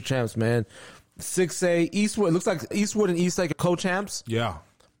district champs, man. 6A, Eastwood. It looks like Eastwood and East Lake are co-champs. Yeah.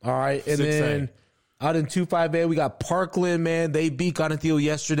 All right. And 6A. then Out in 2-5A, we got Parkland, man. They beat Garnethiel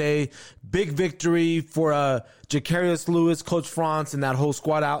yesterday. Big victory for Jacarius Lewis, Coach Franz, and that whole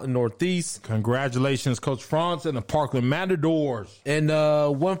squad out in Northeast. Congratulations, Coach Franz and the Parkland Matadors. And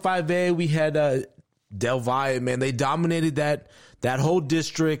 1-5A, we had Del Valle, man. They dominated that whole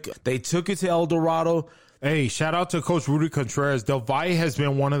district. They took it to El Dorado. Hey, shout out to Coach Rudy Contreras. Del Valle has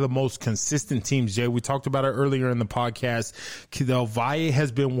been one of the most consistent teams, Jay. We talked about it earlier in the podcast. Del Valle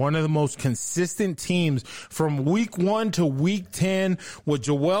has been one of the most consistent teams from week 1 to week 10 with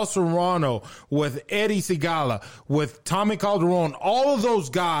Joel Serrano, with Eddie Sigala, with Tommy Calderon. All of those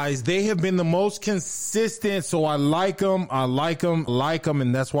guys, they have been the most consistent. So I like them,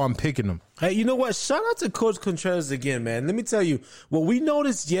 and that's why I'm picking them. Hey, you know what? Shout out to Coach Contreras again, man. Let me tell you, what we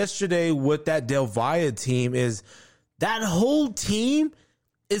noticed yesterday with that Del Valle team is that whole team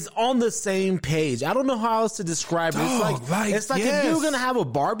is on the same page. I don't know how else to describe it. It's like if you were going to have a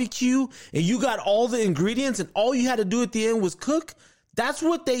barbecue and you got all the ingredients and all you had to do at the end was cook. That's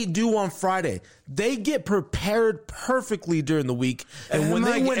what they do on Friday. They get prepared perfectly during the week. And when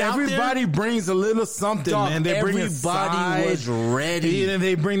they went out there, everybody brings a little something, man. They bring everybody was ready. And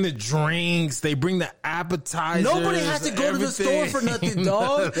they bring the drinks. They bring the appetizers. Nobody has to go to the store for nothing,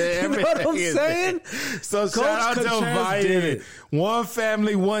 dog. You know what I'm saying? So shout out to Valle. One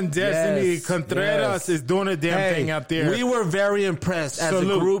family, one destiny. Yes, Contreras is doing a damn thing out there. We were very impressed as a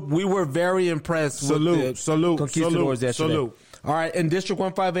group. We were very impressed with the Conquistadors yesterday. All right, in District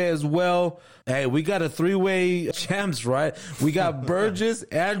 1-5A as well, hey, we got a 3-way champs, right? We got Burgess,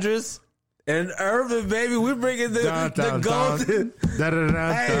 Andrus, and Irvin, baby. We're bringing the golden.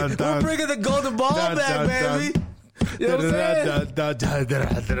 Hey, we're bringing the golden ball back, baby. You know what I'm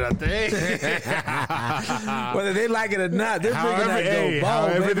saying? Whether they like it or not, they're bringing that gold ball,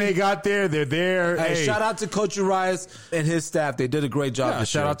 however they got there, they're there. Hey, shout out to Coach Urias and his staff. They did a great job.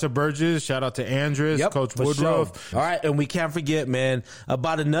 Shout out to Burgess. Shout out to Andrus, Coach Woodruff. Sure. All right, and we can't forget, man,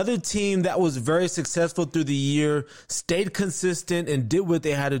 about another team that was very successful through the year, stayed consistent, and did what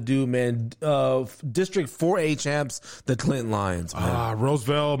they had to do, man. District 4A champs, the Clinton Lions, man.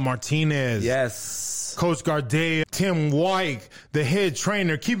 Roosevelt Martinez. Yes. Coach Gardea, Tim White, the head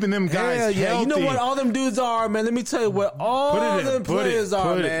trainer, keeping them guys healthy. You know what all them dudes are, man? Let me tell you what all them players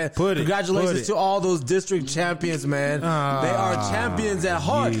are, man. Congratulations to all those district champions, man. They are champions at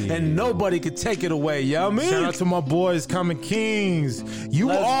heart, and nobody could take it away. You know what I mean? Shout out to my boys, Common Kings.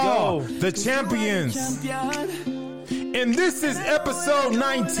 You are the champions. And this is episode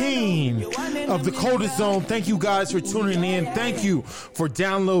 19 of The Coldest Zone. Thank you guys for tuning in. Thank you for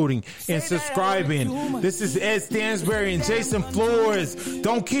downloading and subscribing. This is Ed Stansberry and Jason Flores.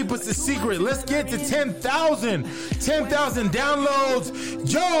 Don't keep us a secret. Let's get to 10,000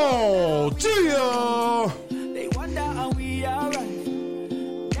 downloads. Yo, Gio. They wonder how we are right.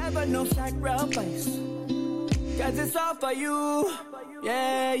 Never no sacrifice. Cause it's all for you.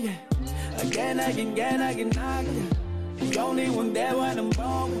 Yeah, yeah. Again, I can knock you. The only one there when I'm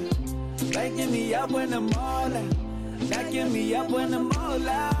wrong. Waking me up when I'm all out. Backing me up when I'm all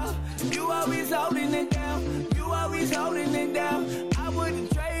out. You always holding it down. I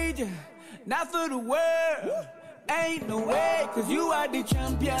wouldn't trade you, not for the world. Ain't no way, cause you are the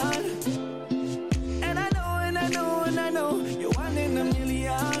champion. And I know, you're one in a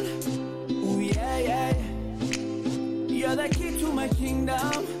million. Ooh, yeah. You're the key to my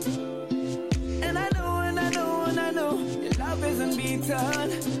kingdom. And I know, your love isn't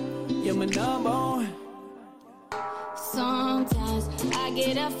beaten. You're my number one. Sometimes I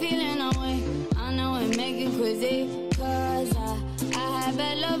get a feeling away. I know it make you crazy. Cause I had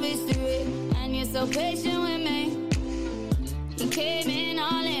bad love history. And you're so patient with me. You came in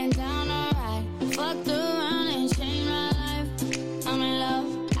all in down alright. Fucked around and changed my life. I'm in love,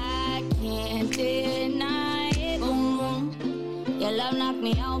 I can't deny it. Boom, boom. Your love knocked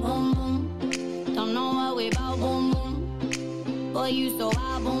me out, boom, boom. Don't know what we bout, boom, boom. Boy, you so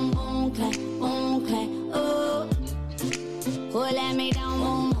wild, boom, boom, clap, oh. Pull at me down,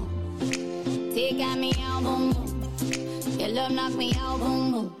 boom, boom. Take at me out, boom, boom. Your love knocked me out,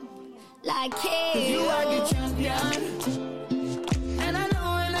 boom, boom. Like hey, you are the champion. And I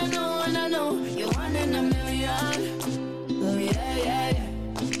know, you're one in a million. Oh yeah.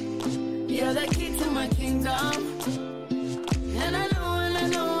 You're the key to my kingdom. And I know,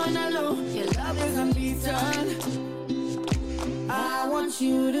 your love is unbeaten. I want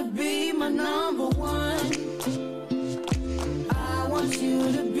you to be my number one. I want you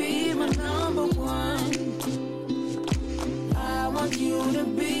to be my number one. I want you to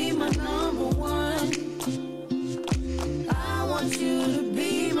be my number one. I want you to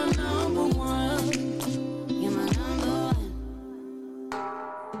be my number one. you're my number one.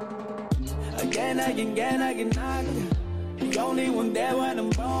 Again, can get, I can knock it. The only one there when I'm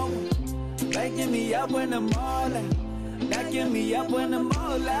born. Waking me up when I'm all out. Knocking me up when I'm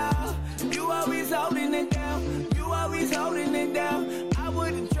all out. You always holding it down. You always holding it down. I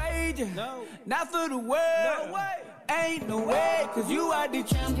wouldn't trade you. No. Not for the world. No way. Ain't no way. Cause you are the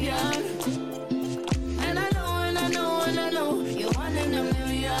champion. And I know, and I know, and I know. You're one in a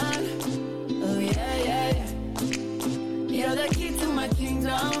million. Oh yeah, yeah, yeah. You're the key to my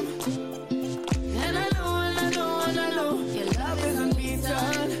kingdom. And I know, and I know, and I know. Your love is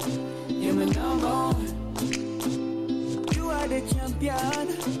unbeaten. You're my number one. You are the champion.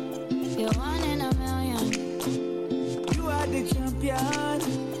 You're one in a million. You are the champion.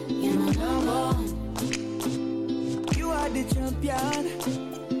 You're my number one. You are the champion.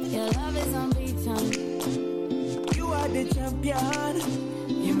 Your love is unbeaten. You are the champion.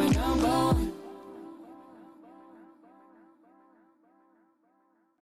 You're my number one.